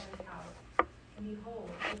oldest brother's house, and behold,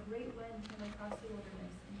 a great wind came across the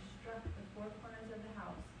wilderness and struck the 4 corners of the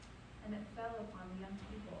house, and it fell upon the young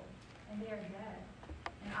people, and they are dead,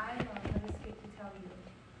 and I alone have escaped to tell you."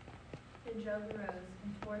 Then Job arose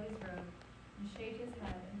and tore his robe, and shaved his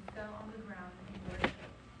head, and fell on the ground and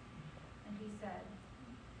worshipped. And he said,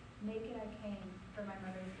 "Naked I came from my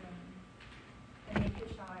mother's womb, and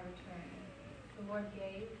naked shall I return. The Lord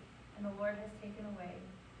gave, and the Lord has taken away.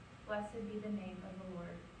 Blessed be the name of the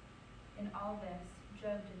Lord." In all this,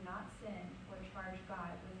 Job did not sin or charge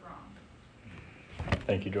God with wrong.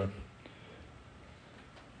 Thank you, Jordan.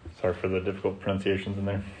 Sorry for the difficult pronunciations in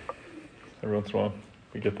there. Every once in a while,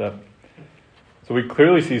 we get that. So we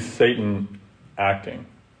clearly see Satan acting.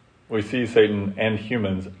 We see Satan and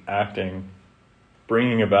humans acting,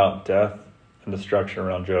 bringing about death and destruction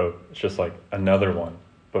around Job. It's just like another one.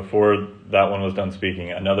 Before that one was done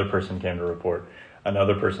speaking, another person came to report.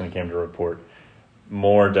 Another person came to report.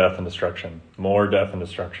 More death and destruction. More death and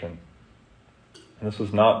destruction. And this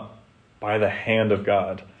was not by the hand of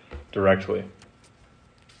God directly.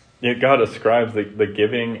 Yet God ascribes the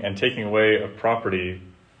giving and taking away of property.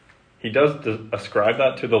 He does ascribe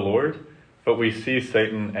that to the Lord, but we see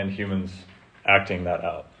Satan and humans acting that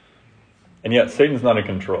out. And yet Satan's not in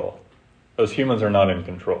control. Those humans are not in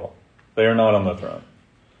control. They are not on the throne.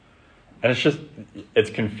 And it's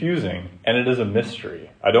confusing, and it is a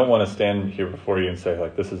mystery. I don't want to stand here before you and say,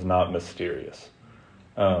 this is not mysterious.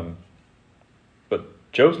 But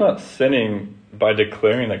Job's not sinning by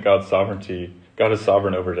declaring that God is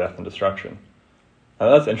sovereign over death and destruction. Now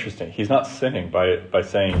that's interesting. He's not sinning by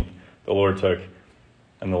saying the Lord took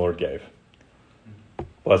and the Lord gave.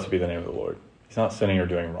 Blessed be the name of the Lord. He's not sinning or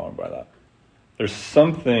doing wrong by that. There's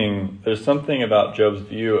something about Job's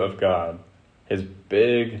view of God, his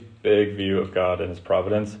big view of God and his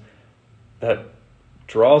providence, that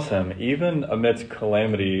draws him, even amidst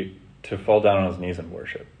calamity, to fall down on his knees and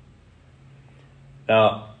worship.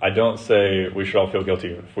 Now, I don't say we should all feel guilty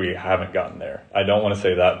if we haven't gotten there. I don't want to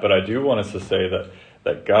say that, but I do want us to say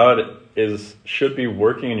that God should be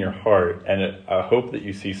working in your heart, and I hope that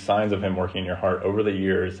you see signs of him working in your heart over the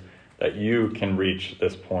years, that you can reach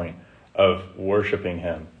this point of worshiping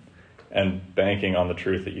him and banking on the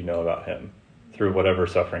truth that you know about him through whatever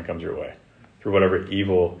suffering comes your way, through whatever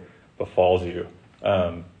evil befalls you.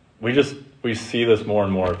 We see this more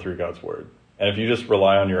and more through God's word. And if you just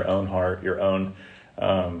rely on your own heart, your own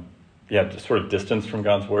just sort of distance from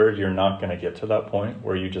God's word, you're not going to get to that point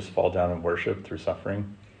where you just fall down and worship through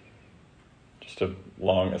suffering. Just a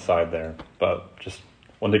long aside there, but just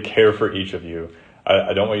wanted to care for each of you.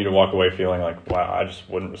 I don't want you to walk away feeling like, wow, I just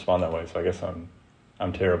wouldn't respond that way, so I guess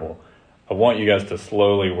I'm terrible. I want you guys to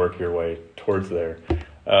slowly work your way towards there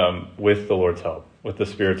with the Lord's help, with the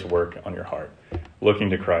Spirit's work on your heart, looking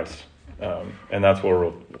to Christ. And that's where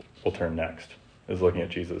we'll turn next, is looking at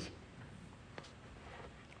Jesus.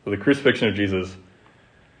 So the crucifixion of Jesus,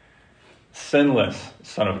 sinless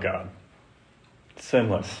Son of God,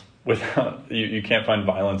 sinless. Without you can't find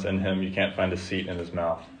violence in him. You can't find deceit in his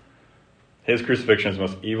mouth. His crucifixion is the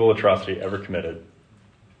most evil atrocity ever committed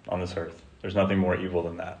on this earth. There's nothing more evil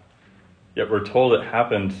than that. Yet we're told it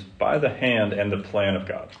happened by the hand and the plan of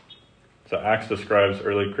God. So Acts describes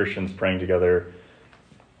early Christians praying together,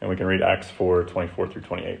 and we can read Acts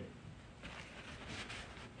 4:24-28.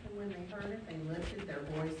 And when they heard it, they lifted their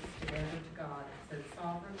voices together to God and said,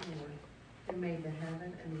 Sovereign Lord, who made the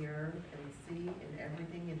heaven and the earth and the sea and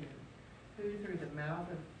everything in them, who through the mouth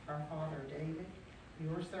of our father David,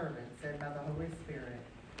 your servant, said by the Holy Spirit,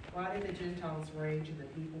 why do the Gentiles rage and the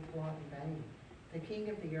people plot in vain? The king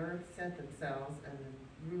of the earth set themselves, and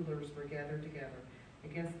the rulers were gathered together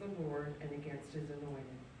against the Lord and against his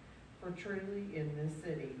anointed. For truly in this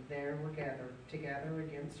city there were gathered together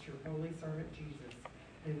against your holy servant Jesus,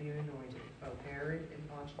 whom you anointed, both Herod and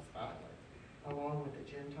Pontius Pilate, along with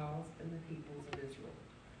the Gentiles and the peoples of Israel,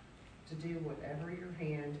 to do whatever your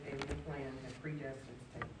hand and your plan have predestined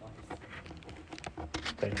to take place.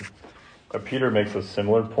 Thank you. Peter makes a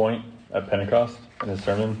similar point at Pentecost in his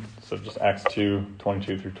sermon. So just Acts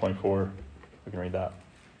 2:22-24. We can read that.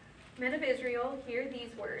 Men of Israel, hear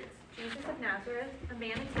these words. Jesus of Nazareth, a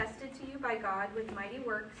man attested to you by God with mighty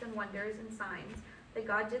works and wonders and signs that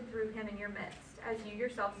God did through him in your midst, as you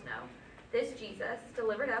yourselves know. This Jesus,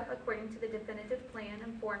 delivered up according to the definitive plan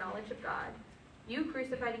and foreknowledge of God, you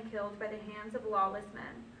crucified and killed by the hands of lawless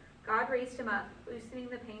men. God raised him up, loosening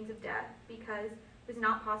the pains of death, because it was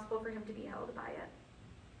not possible for him to be held by it.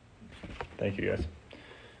 Thank you, guys.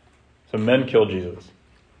 So men killed Jesus.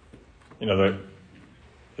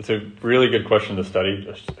 It's a really good question to study.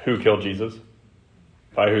 Just who killed Jesus?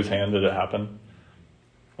 By whose hand did it happen?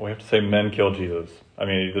 Well, we have to say men killed Jesus. I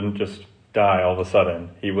mean, he didn't just die all of a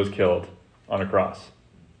sudden. He was killed on a cross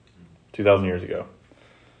 2,000 years ago.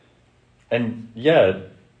 And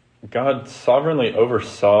yet, God sovereignly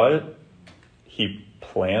oversaw it. He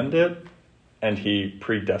planned it, and he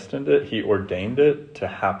predestined it. He ordained it to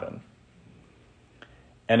happen.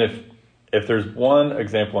 And if there's one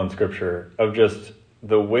example in Scripture of just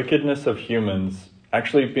the wickedness of humans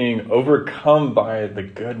actually being overcome by the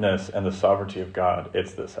goodness and the sovereignty of God,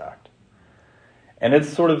 it's this act. And it's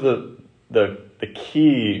sort of the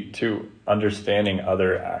key to understanding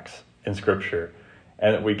other acts in Scripture.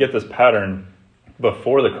 And we get this pattern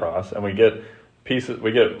before the cross, and we get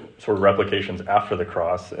sort of replications after the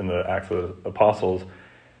cross in the Acts of the Apostles.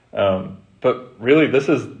 But really, this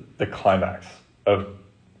is the climax of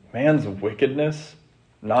man's wickedness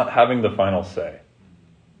not having the final say.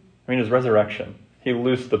 I mean, his resurrection. He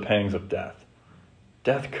loosed the pangs of death.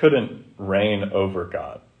 Death couldn't reign over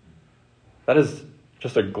God. That is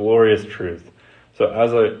just a glorious truth. So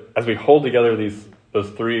as we hold together those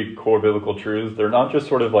three core biblical truths, they're not just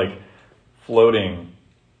sort of like floating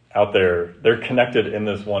out there. They're connected in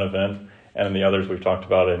this one event and in the others we've talked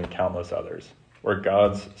about and countless others, where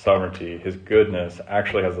God's sovereignty, his goodness,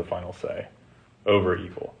 actually has the final say over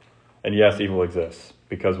evil. And yes, evil exists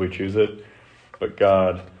because we choose it, but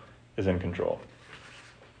God is in control.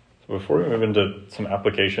 So before we move into some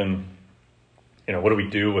application, what do we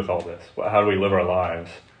do with all this? How do we live our lives?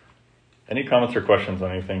 Any comments or questions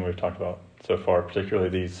on anything we've talked about so far, particularly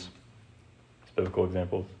these biblical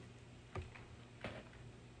examples?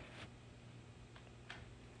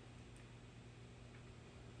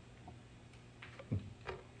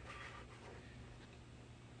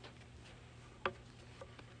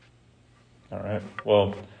 All right.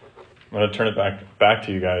 Well, I'm going to turn it back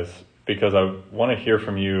to you guys because I want to hear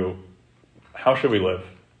from you. How should we live?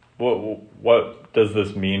 What does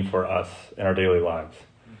this mean for us in our daily lives?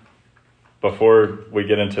 Before we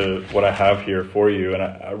get into what I have here for you, and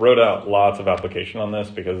I wrote out lots of application on this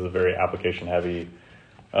because it's a very application-heavy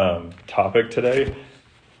topic today,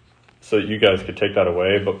 so you guys could take that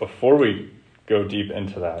away. But before we go deep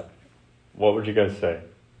into that, what would you guys say?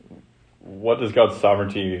 What does God's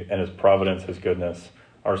sovereignty and his providence, his goodness,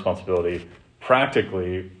 our responsibility,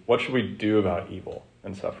 practically, what should we do about evil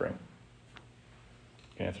and suffering?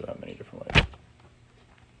 You can answer that many different ways.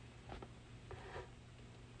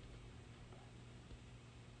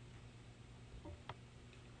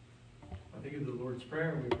 Lord's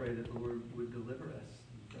Prayer, we pray that the Lord would deliver us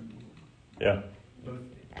from evil. Yeah. Both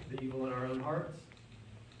the evil in our own hearts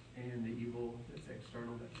and the evil that's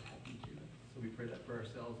external that can happen to us. So we pray that for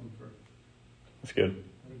ourselves and for That's good.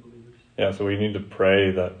 other believers. Yeah, so we need to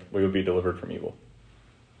pray that we would be delivered from evil.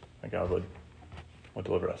 That God would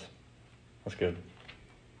deliver us. That's good.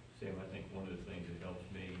 Sam, I think one of the things that helps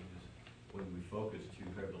me is when we focus too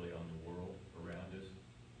heavily on the world around us,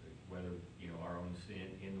 whether, our own sin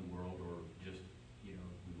in the world or just, we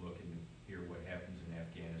look and hear what happens in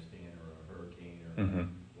Afghanistan or a hurricane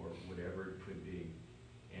or whatever it could be.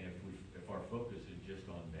 And if our focus is just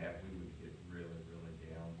on that, we would get really, really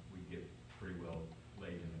down. We'd get pretty well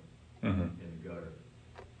laid in the gutter.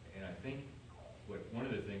 And I think one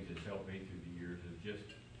of the things that's helped me through the years is just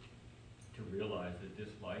to realize that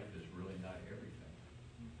this life is really not everything.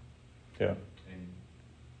 Yeah. And,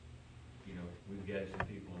 we've got some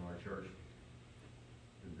people in our church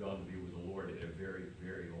who've gone to be with the Lord at a very,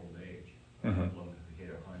 very old age. One of them hit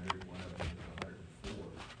 100, one of them is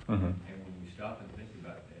 104. And when we stop and think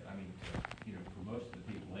about that, I mean, for most of the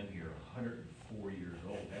people in here, 104 years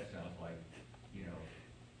old, that sounds like,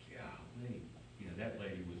 golly, that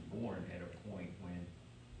lady was born at a point when,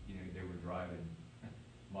 they were driving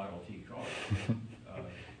Model T cars.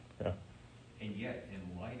 Yeah. And yet, in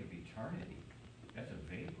light of eternity, that's a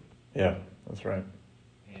vapor. Yeah, that's right.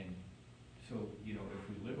 And so, if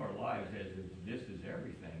we live our lives as if this is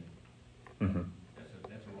everything,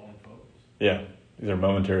 that's a wrong focus. Yeah, these are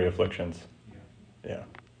momentary afflictions. Yeah,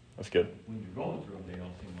 that's good. When you're going through them, they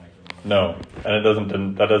don't seem like they're No, and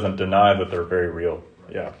that doesn't deny that they're very real.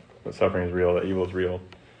 Right. Yeah, that suffering is real, that evil is real.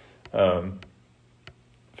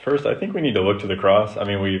 First, I think we need to look to the cross. I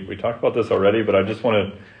mean, we talked about this already, but I just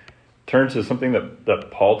want to turn to something that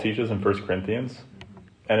Paul teaches in 1 Corinthians.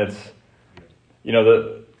 And it's,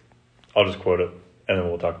 I'll just quote it, and then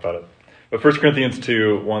we'll talk about it. But 1 Corinthians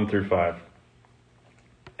 2, 1 through 5.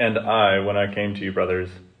 And I, when I came to you, brothers,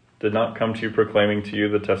 did not come to you proclaiming to you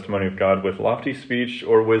the testimony of God with lofty speech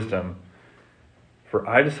or wisdom. For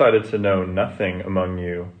I decided to know nothing among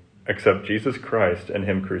you except Jesus Christ and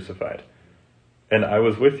him crucified. And I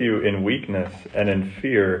was with you in weakness and in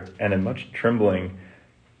fear and in much trembling.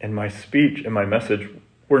 And my speech and my message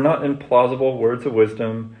were not in plausible words of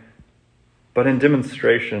wisdom, but in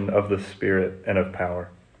demonstration of the Spirit and of power,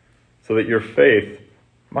 so that your faith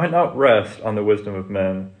might not rest on the wisdom of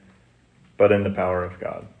men, but in the power of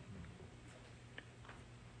God.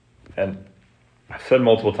 And I've said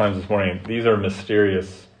multiple times this morning, these are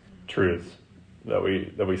mysterious truths that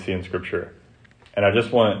we see in Scripture. And I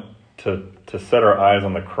just want to set our eyes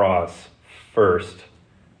on the cross first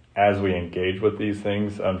as we engage with these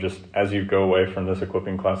things. Just as you go away from this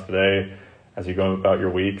equipping class today, as you go about your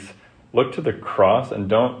weeks, look to the cross and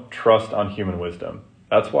don't trust on human wisdom.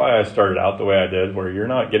 That's why I started out the way I did, where you're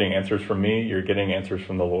not getting answers from me, you're getting answers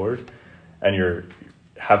from the Lord, and you're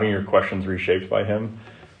having your questions reshaped by him.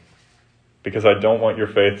 Because I don't want your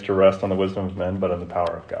faith to rest on the wisdom of men, but in the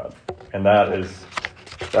power of God. And that is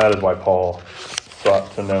why Paul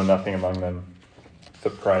sought to know nothing among them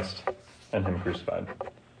except Christ and him crucified.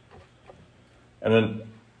 And then,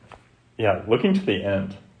 looking to the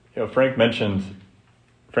end. Frank mentioned,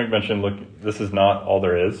 look, this is not all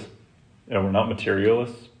there is. We're not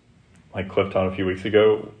materialists, like Cliff taught a few weeks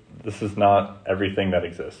ago. This is not everything that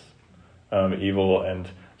exists. Evil and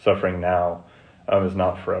suffering now is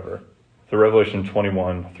not forever. So Revelation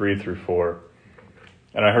 21, 3 through 4.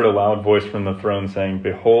 And I heard a loud voice from the throne saying,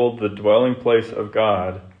 Behold, the dwelling place of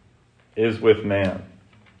God is with man.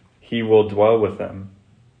 He will dwell with them,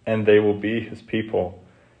 and they will be his people.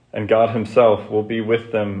 And God himself will be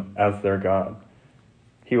with them as their God.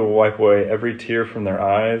 He will wipe away every tear from their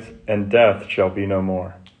eyes, and death shall be no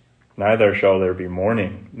more. Neither shall there be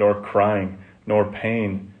mourning, nor crying, nor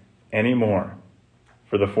pain any more,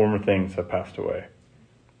 for the former things have passed away.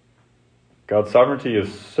 God's sovereignty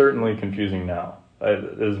is certainly confusing now.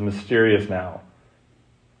 It is mysterious now.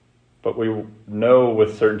 But we know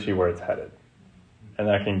with certainty where it's headed. And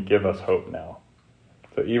that can give us hope now.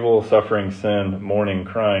 So evil, suffering, sin, mourning,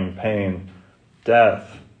 crying, pain,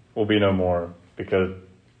 death will be no more because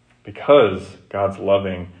God's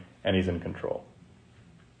loving and he's in control.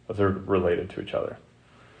 Those are related to each other.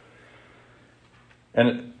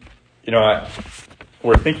 And,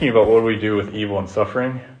 we're thinking about what do we do with evil and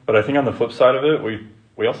suffering, but I think on the flip side of it,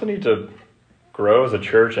 we also need to grow as a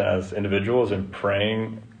church and as individuals in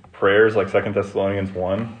praying prayers like 2 Thessalonians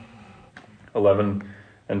 1, 11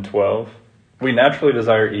 and 12. We naturally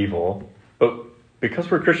desire evil, but because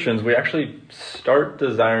we're Christians, we actually start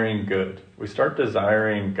desiring good. We start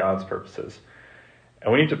desiring God's purposes.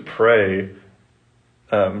 And we need to pray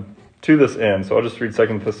To this end, so I'll just read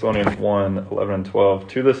 2 Thessalonians 1, 11 and 12.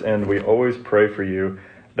 To this end, we always pray for you,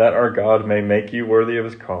 that our God may make you worthy of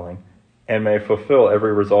his calling, and may fulfill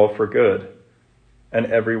every resolve for good, and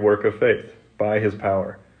every work of faith, by his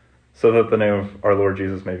power, so that the name of our Lord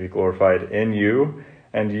Jesus may be glorified in you,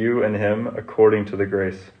 and you in him, according to the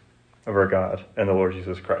grace of our God and the Lord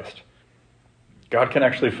Jesus Christ. God can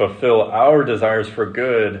actually fulfill our desires for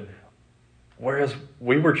good, whereas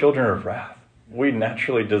we were children of wrath. We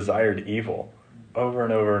naturally desired evil over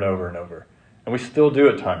and over and over and over. And we still do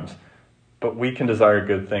at times. But we can desire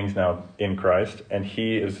good things now in Christ, and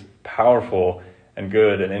he is powerful and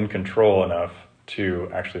good and in control enough to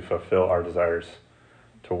actually fulfill our desires,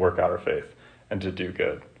 to work out our faith, and to do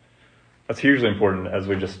good. That's hugely important as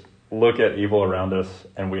we just look at evil around us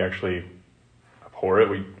and we actually abhor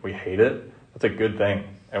it, we hate it. That's a good thing,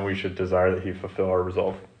 and we should desire that he fulfill our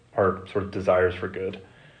sort of desires for good.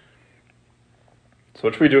 So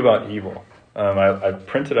what should we do about evil? I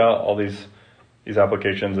printed out all these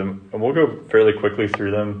applications, and we'll go fairly quickly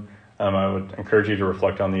through them. I would encourage you to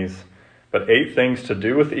reflect on these. But 8 things to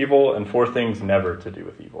do with evil and 4 things never to do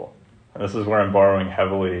with evil. And this is where I'm borrowing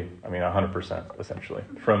heavily, 100% essentially,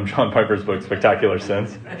 from John Piper's book, Spectacular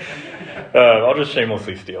Sins. I'll just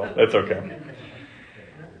shamelessly steal. It's okay.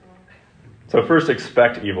 So first,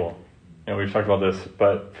 expect evil. We've talked about this,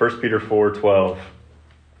 but 1 Peter 4:12.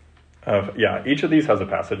 Each of these has a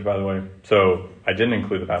passage, by the way. So I didn't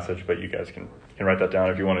include the passage, but you guys can write that down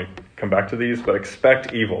if you want to come back to these. But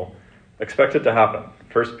expect evil. Expect it to happen.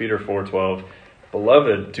 1 Peter 4:12.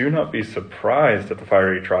 Beloved, do not be surprised at the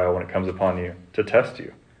fiery trial when it comes upon you to test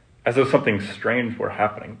you, as though something strange were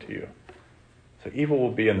happening to you. So evil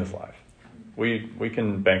will be in this life. We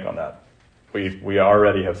can bank on that. We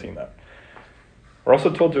already have seen that. We're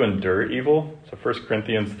also told to endure evil. So 1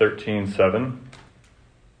 Corinthians 13:7.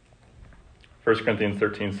 1 Corinthians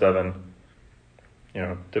 13:7,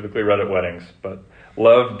 typically read at weddings, but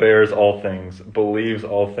love bears all things, believes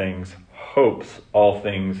all things, hopes all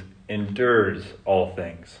things, endures all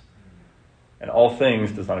things. And all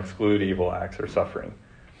things does not exclude evil acts or suffering.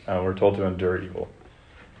 We're told to endure evil.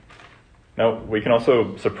 Now, we can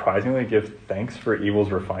also surprisingly give thanks for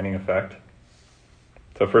evil's refining effect.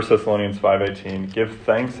 So 1 Thessalonians 5:18, give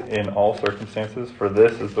thanks in all circumstances, for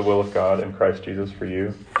this is the will of God in Christ Jesus for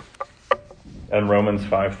you. And Romans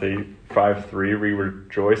 5:3, we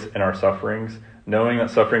rejoice in our sufferings, knowing that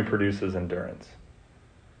suffering produces endurance.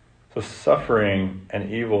 So suffering and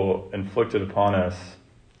evil inflicted upon us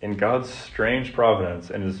in God's strange providence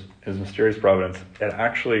and his mysterious providence, it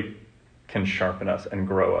actually can sharpen us and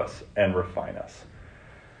grow us and refine us.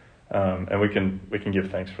 And we can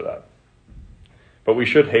give thanks for that. But we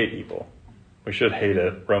should hate evil. We should hate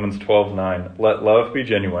it. Romans 12:9, let love be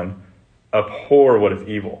genuine, abhor what is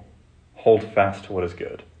evil. Hold fast to what is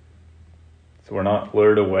good. So we're not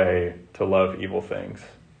lured away to love evil things,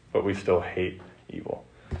 but we still hate evil.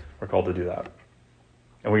 We're called to do that.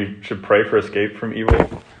 And we should pray for escape from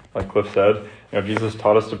evil, like Cliff said. Jesus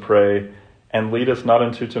taught us to pray, and lead us not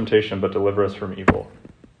into temptation, but deliver us from evil,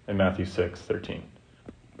 in Matthew 6:13.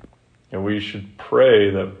 We should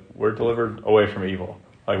pray that we're delivered away from evil.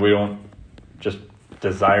 Like we don't just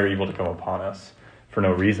desire evil to come upon us for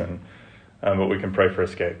no reason, but we can pray for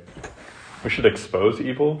escape. We should expose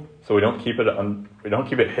evil, so we don't keep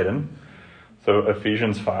it hidden. So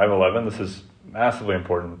Ephesians 5:11, this is massively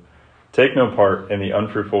important. Take no part in the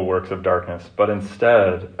unfruitful works of darkness, but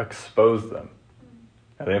instead expose them.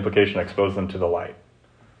 And the implication, expose them to the light.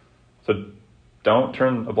 So don't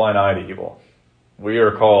turn a blind eye to evil. We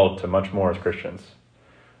are called to much more as Christians,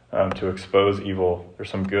 to expose evil. There's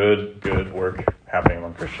some good work happening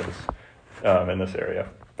among Christians in this area,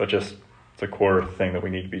 but just it's a core thing that we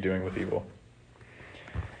need to be doing with evil.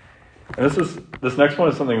 And this next one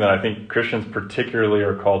is something that I think Christians particularly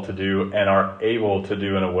are called to do and are able to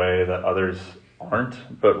do in a way that others aren't.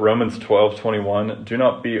 But Romans 12:21, do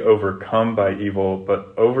not be overcome by evil,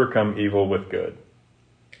 but overcome evil with good.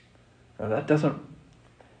 Now that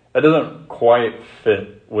doesn't quite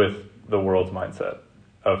fit with the world's mindset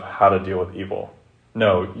of how to deal with evil.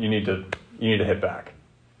 No, you need to hit back.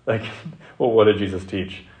 Like, well, what did Jesus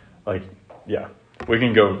teach? We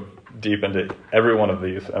can go deep into every one of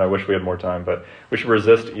these, and I wish we had more time, but we should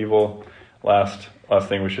resist evil. Last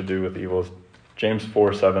thing we should do with evil is James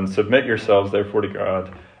 4:7, submit yourselves therefore to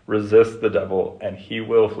God, resist the devil, and he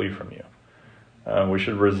will flee from you. We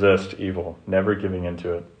should resist evil, never giving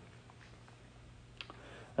into it.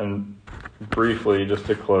 And briefly, just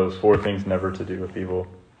to close, 4 things never to do with evil.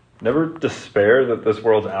 Never despair that this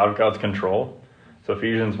world's out of God's control. So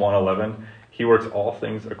Ephesians 1:11, he works all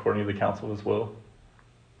things according to the counsel of his will.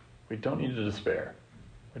 We don't need to despair.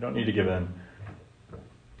 We don't need to give in.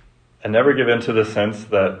 And never give in to the sense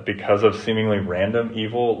that because of seemingly random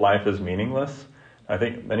evil, life is meaningless. I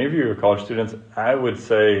think many of you are college students. I would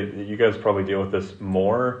say that you guys probably deal with this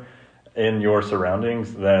more in your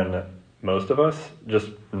surroundings than most of us. Just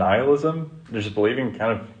nihilism, just believing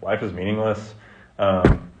kind of life is meaningless.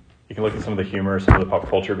 You can look at some of the humor, some of the pop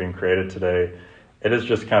culture being created today. It is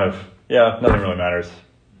just kind of, nothing really matters.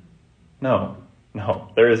 No,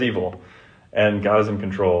 there is evil. And God is in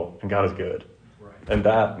control, and God is good. Right. And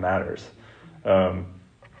that matters.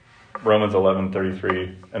 Romans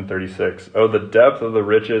 11:33 and 36. Oh, the depth of the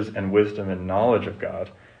riches and wisdom and knowledge of God.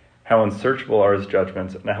 How unsearchable are his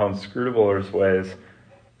judgments, and how inscrutable are his ways.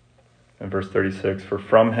 And verse 36, for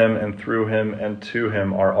from him and through him and to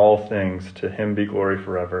him are all things. To him be glory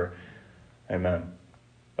forever. Amen.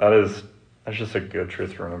 That's just a good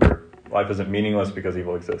truth to remember. Life isn't meaningless because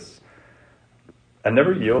evil exists. And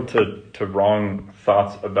never yield to wrong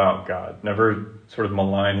thoughts about God. Never sort of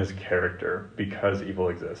malign his character because evil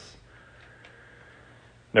exists.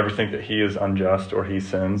 Never think that he is unjust or he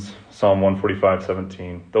sins. Psalm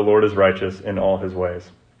 145:17. The Lord is righteous in all his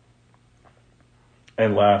ways.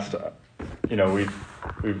 And last, we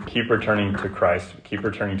keep returning to Christ, keep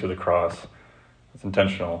returning to the cross. It's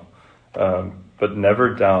intentional. But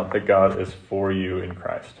never doubt that God is for you in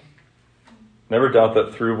Christ. Never doubt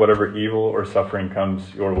that through whatever evil or suffering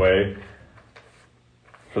comes your way,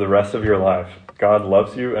 for the rest of your life, God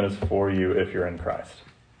loves you and is for you if you're in Christ.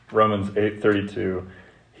 Romans 8:32,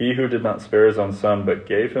 he who did not spare his own son, but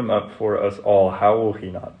gave him up for us all, how will he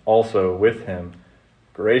not also with him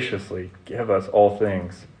graciously give us all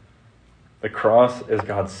things? The cross is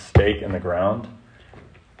God's stake in the ground,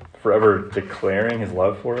 forever declaring his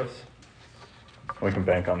love for us. We can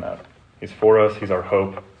bank on that. He's for us. He's our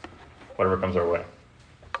hope, whatever comes our way.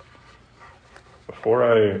 Before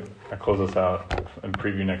I close this out and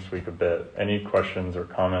preview next week a bit, any questions or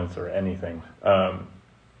comments or anything? Violent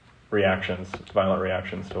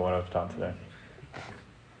reactions to what I've taught today?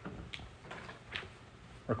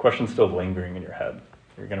 Or questions still lingering in your head?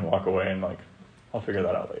 You're going to walk away and I'll figure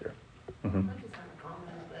that out later. Mm-hmm. I just have a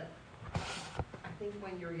comment that I think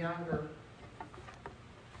when you're younger,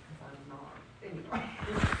 because I'm not, anyway,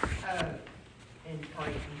 and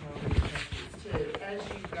Frank can tell me this too, as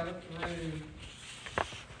you go through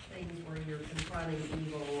things where you're confronting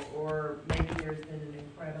evil, or maybe there's been an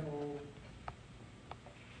incredible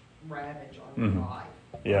ravage on your life.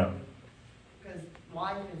 Yeah. Because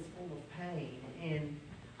life is full of pain, and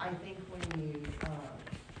I think when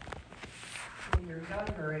you're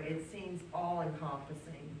younger, it seems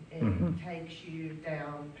all-encompassing. It takes you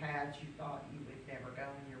down paths you thought you would never go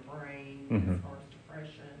in your brain, as far as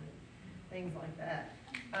depression and things like that.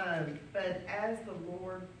 But as the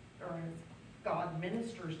Lord, or as God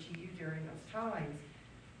ministers to you during those times,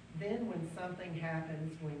 then when something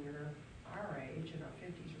happens when you're our age, in our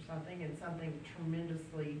 50s or something, and something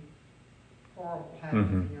tremendously horrible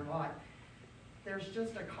happens in your life, there's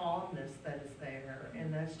just a calmness that is there,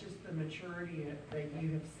 and that's just the maturity that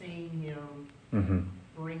you have seen him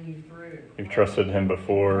bring you through. You've trusted him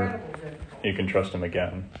before. Incredible difficulty. You can trust him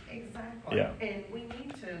again. Exactly. Yeah. And we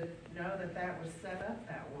need to know that was set up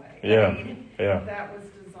that way. Yeah. I mean, Yeah. that was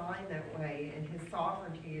designed that way, and his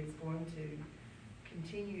sovereignty is going to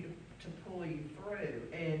continue to pull you through.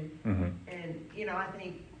 And I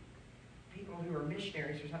think people who are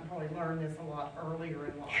missionaries or something probably learn this a lot earlier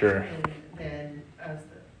in life Sure. than us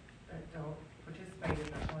that don't participate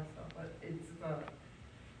in that kind of stuff. But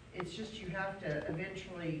it's just you have to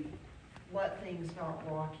eventually let things not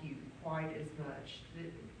rock you quite as much.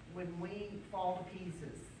 When we fall to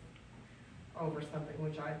pieces over something,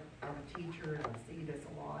 which I'm a teacher and I see this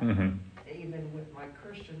a lot, even with my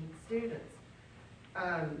Christian students,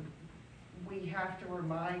 we have to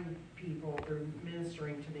remind people through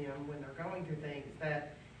ministering to them when they're going through things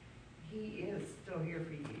that he is still here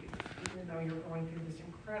for you, even though you're going through this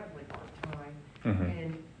incredibly hard time.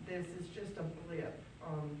 And this is just a blip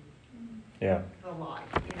on the life,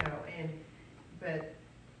 but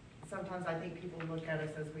sometimes I think people look at us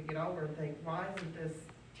as we get older and think, why isn't this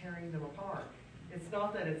tearing them apart? It's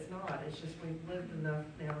not that it's not, it's just we've lived enough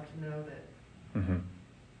now to know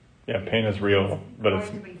that pain is real, but it's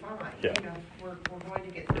going to be fine. Yeah. We're going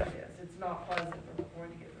to get through this. It's not pleasant, but we're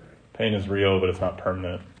going to get through it. pain is real, but it's not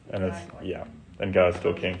permanent, and Exactly. and God's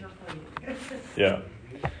still king. Yeah,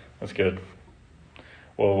 that's good.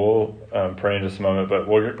 Well, we'll pray in just a moment, but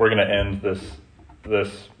we're going to end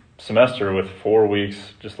this semester with 4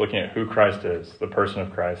 weeks just looking at who Christ is, the person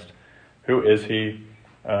of Christ. Who is he?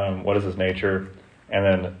 What is his nature? And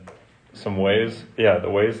then some ways, the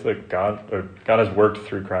ways that God has worked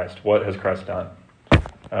through Christ. What has Christ done?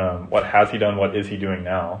 What has he done? What is he doing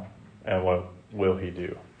now? And what will he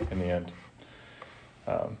do in the end?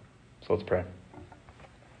 So let's pray.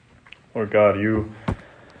 Lord God, you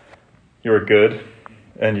are good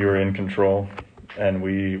and you are in control, and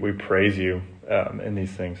we praise you in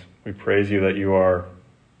these things. We praise you that you are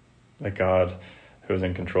the God who is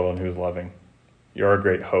in control and who is loving. You're our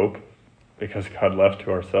great hope, because God, left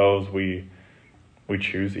to ourselves, we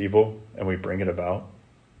choose evil and we bring it about.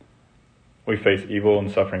 We face evil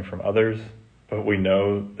and suffering from others, but we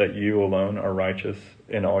know that you alone are righteous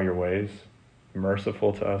in all your ways,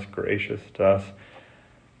 merciful to us, gracious to us,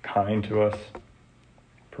 kind to us.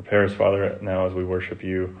 Prepare us, Father, now as we worship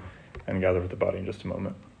you and gather with the body in just a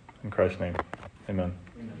moment. In Christ's name, amen.